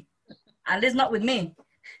way. At least not with me.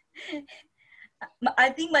 I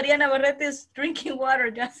think Maria Navarrete is drinking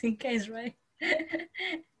water just in case, right?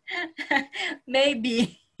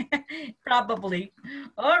 Maybe. Probably.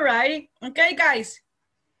 All right. Okay, guys.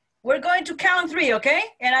 We're going to count 3, okay?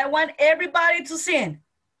 And I want everybody to sing.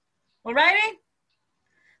 All righty?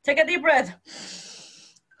 Take a deep breath.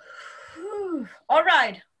 All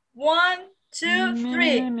right. 1, 2,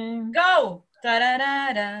 3. Go.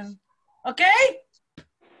 Da-da-da-da. Okay?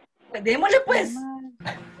 Démosle pues.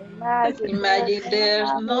 Imagine there's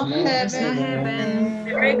no heaven.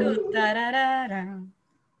 Very good. Da-da-da-da.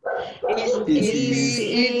 It's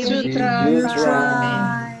easy to try.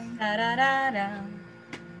 Da-da-da-da.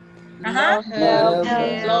 No help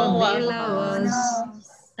below us.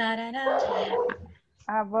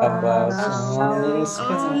 Above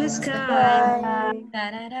Only sky.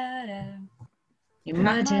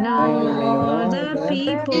 Imagine all the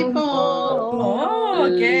people Oh,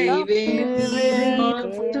 okay. Living for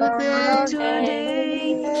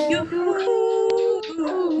today.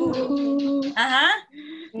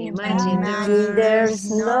 Imagine there's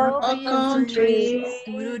no country.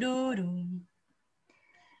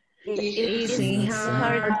 It's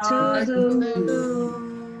hard to do.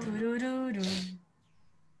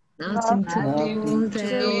 Nothing to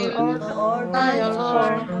tell or die for.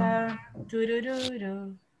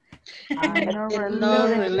 No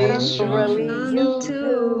religion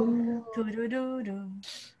too.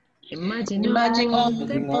 Imagine all the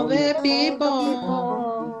people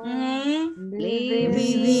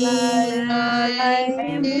living life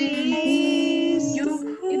in peace.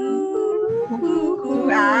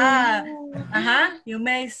 You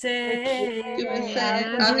may say,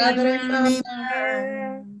 I gotta remember,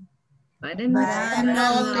 but I'm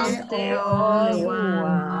not the only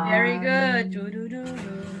one. Very good.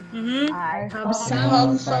 I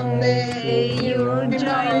hope someday you'll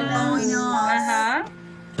join us.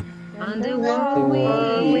 And the world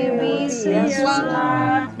will be as one.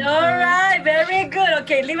 All right, very good.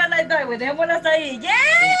 Okay, leave it like that. Dejémoslas ahí.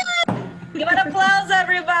 Yeah! Give an applause,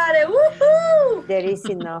 everybody. Woohoo! There is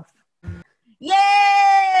enough. Yay!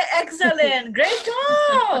 Excellent. Great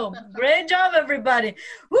job. Great job, everybody.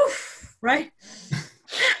 Woof, right?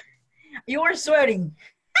 You were sweating.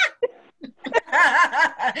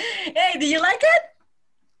 Hey, do you like it?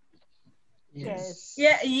 Yes.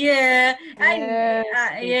 Yeah, yeah. Yeah.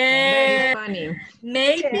 Very funny.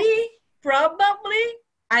 Maybe, probably.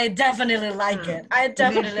 I definitely like it. I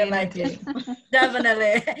definitely like it.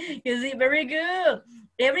 Definitely. You see, very good.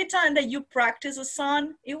 Every time that you practice a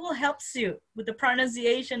song, it will help you with the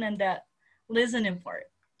pronunciation and the listening part.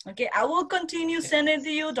 Okay, I will continue sending to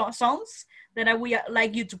you those songs that I would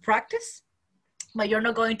like you to practice, but you're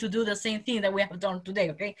not going to do the same thing that we have done today,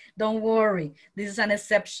 okay? Don't worry. This is an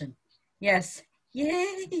exception. Yes.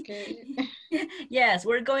 Yay. Okay. Yes,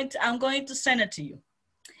 I'm going to send it to you.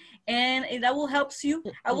 And that will help you.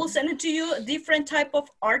 I will send it to you different type of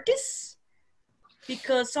artists,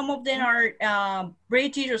 because some of them are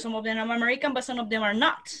British or some of them are American, but some of them are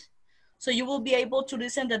not. So you will be able to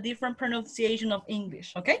listen to different pronunciation of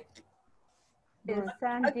English, okay?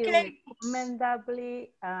 Okay.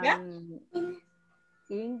 Recommendably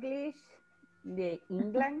English, the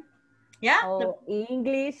England. Yeah. Or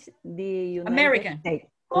English, the United American. States.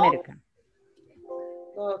 Oh. American.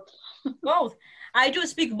 Both. I do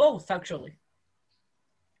speak both, actually.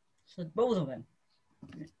 So both of them.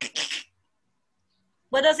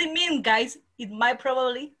 What does it mean, guys? It might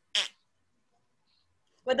probably.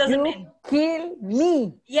 What does it mean? Kill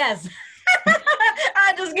me. Yes.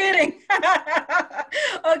 I'm just kidding.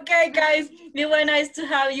 Okay, guys. It was nice to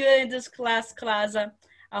have you in this class.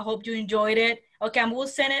 I hope you enjoyed it. Okay, I will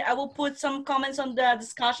send it. I will put some comments on the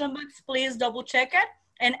discussion box. Please double check it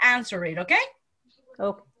and answer it, okay?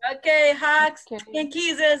 Okay. Okay, hugs and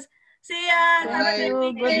kisses. See ya. Thank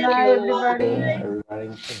you. Good night, everybody. Everybody.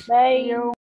 Bye.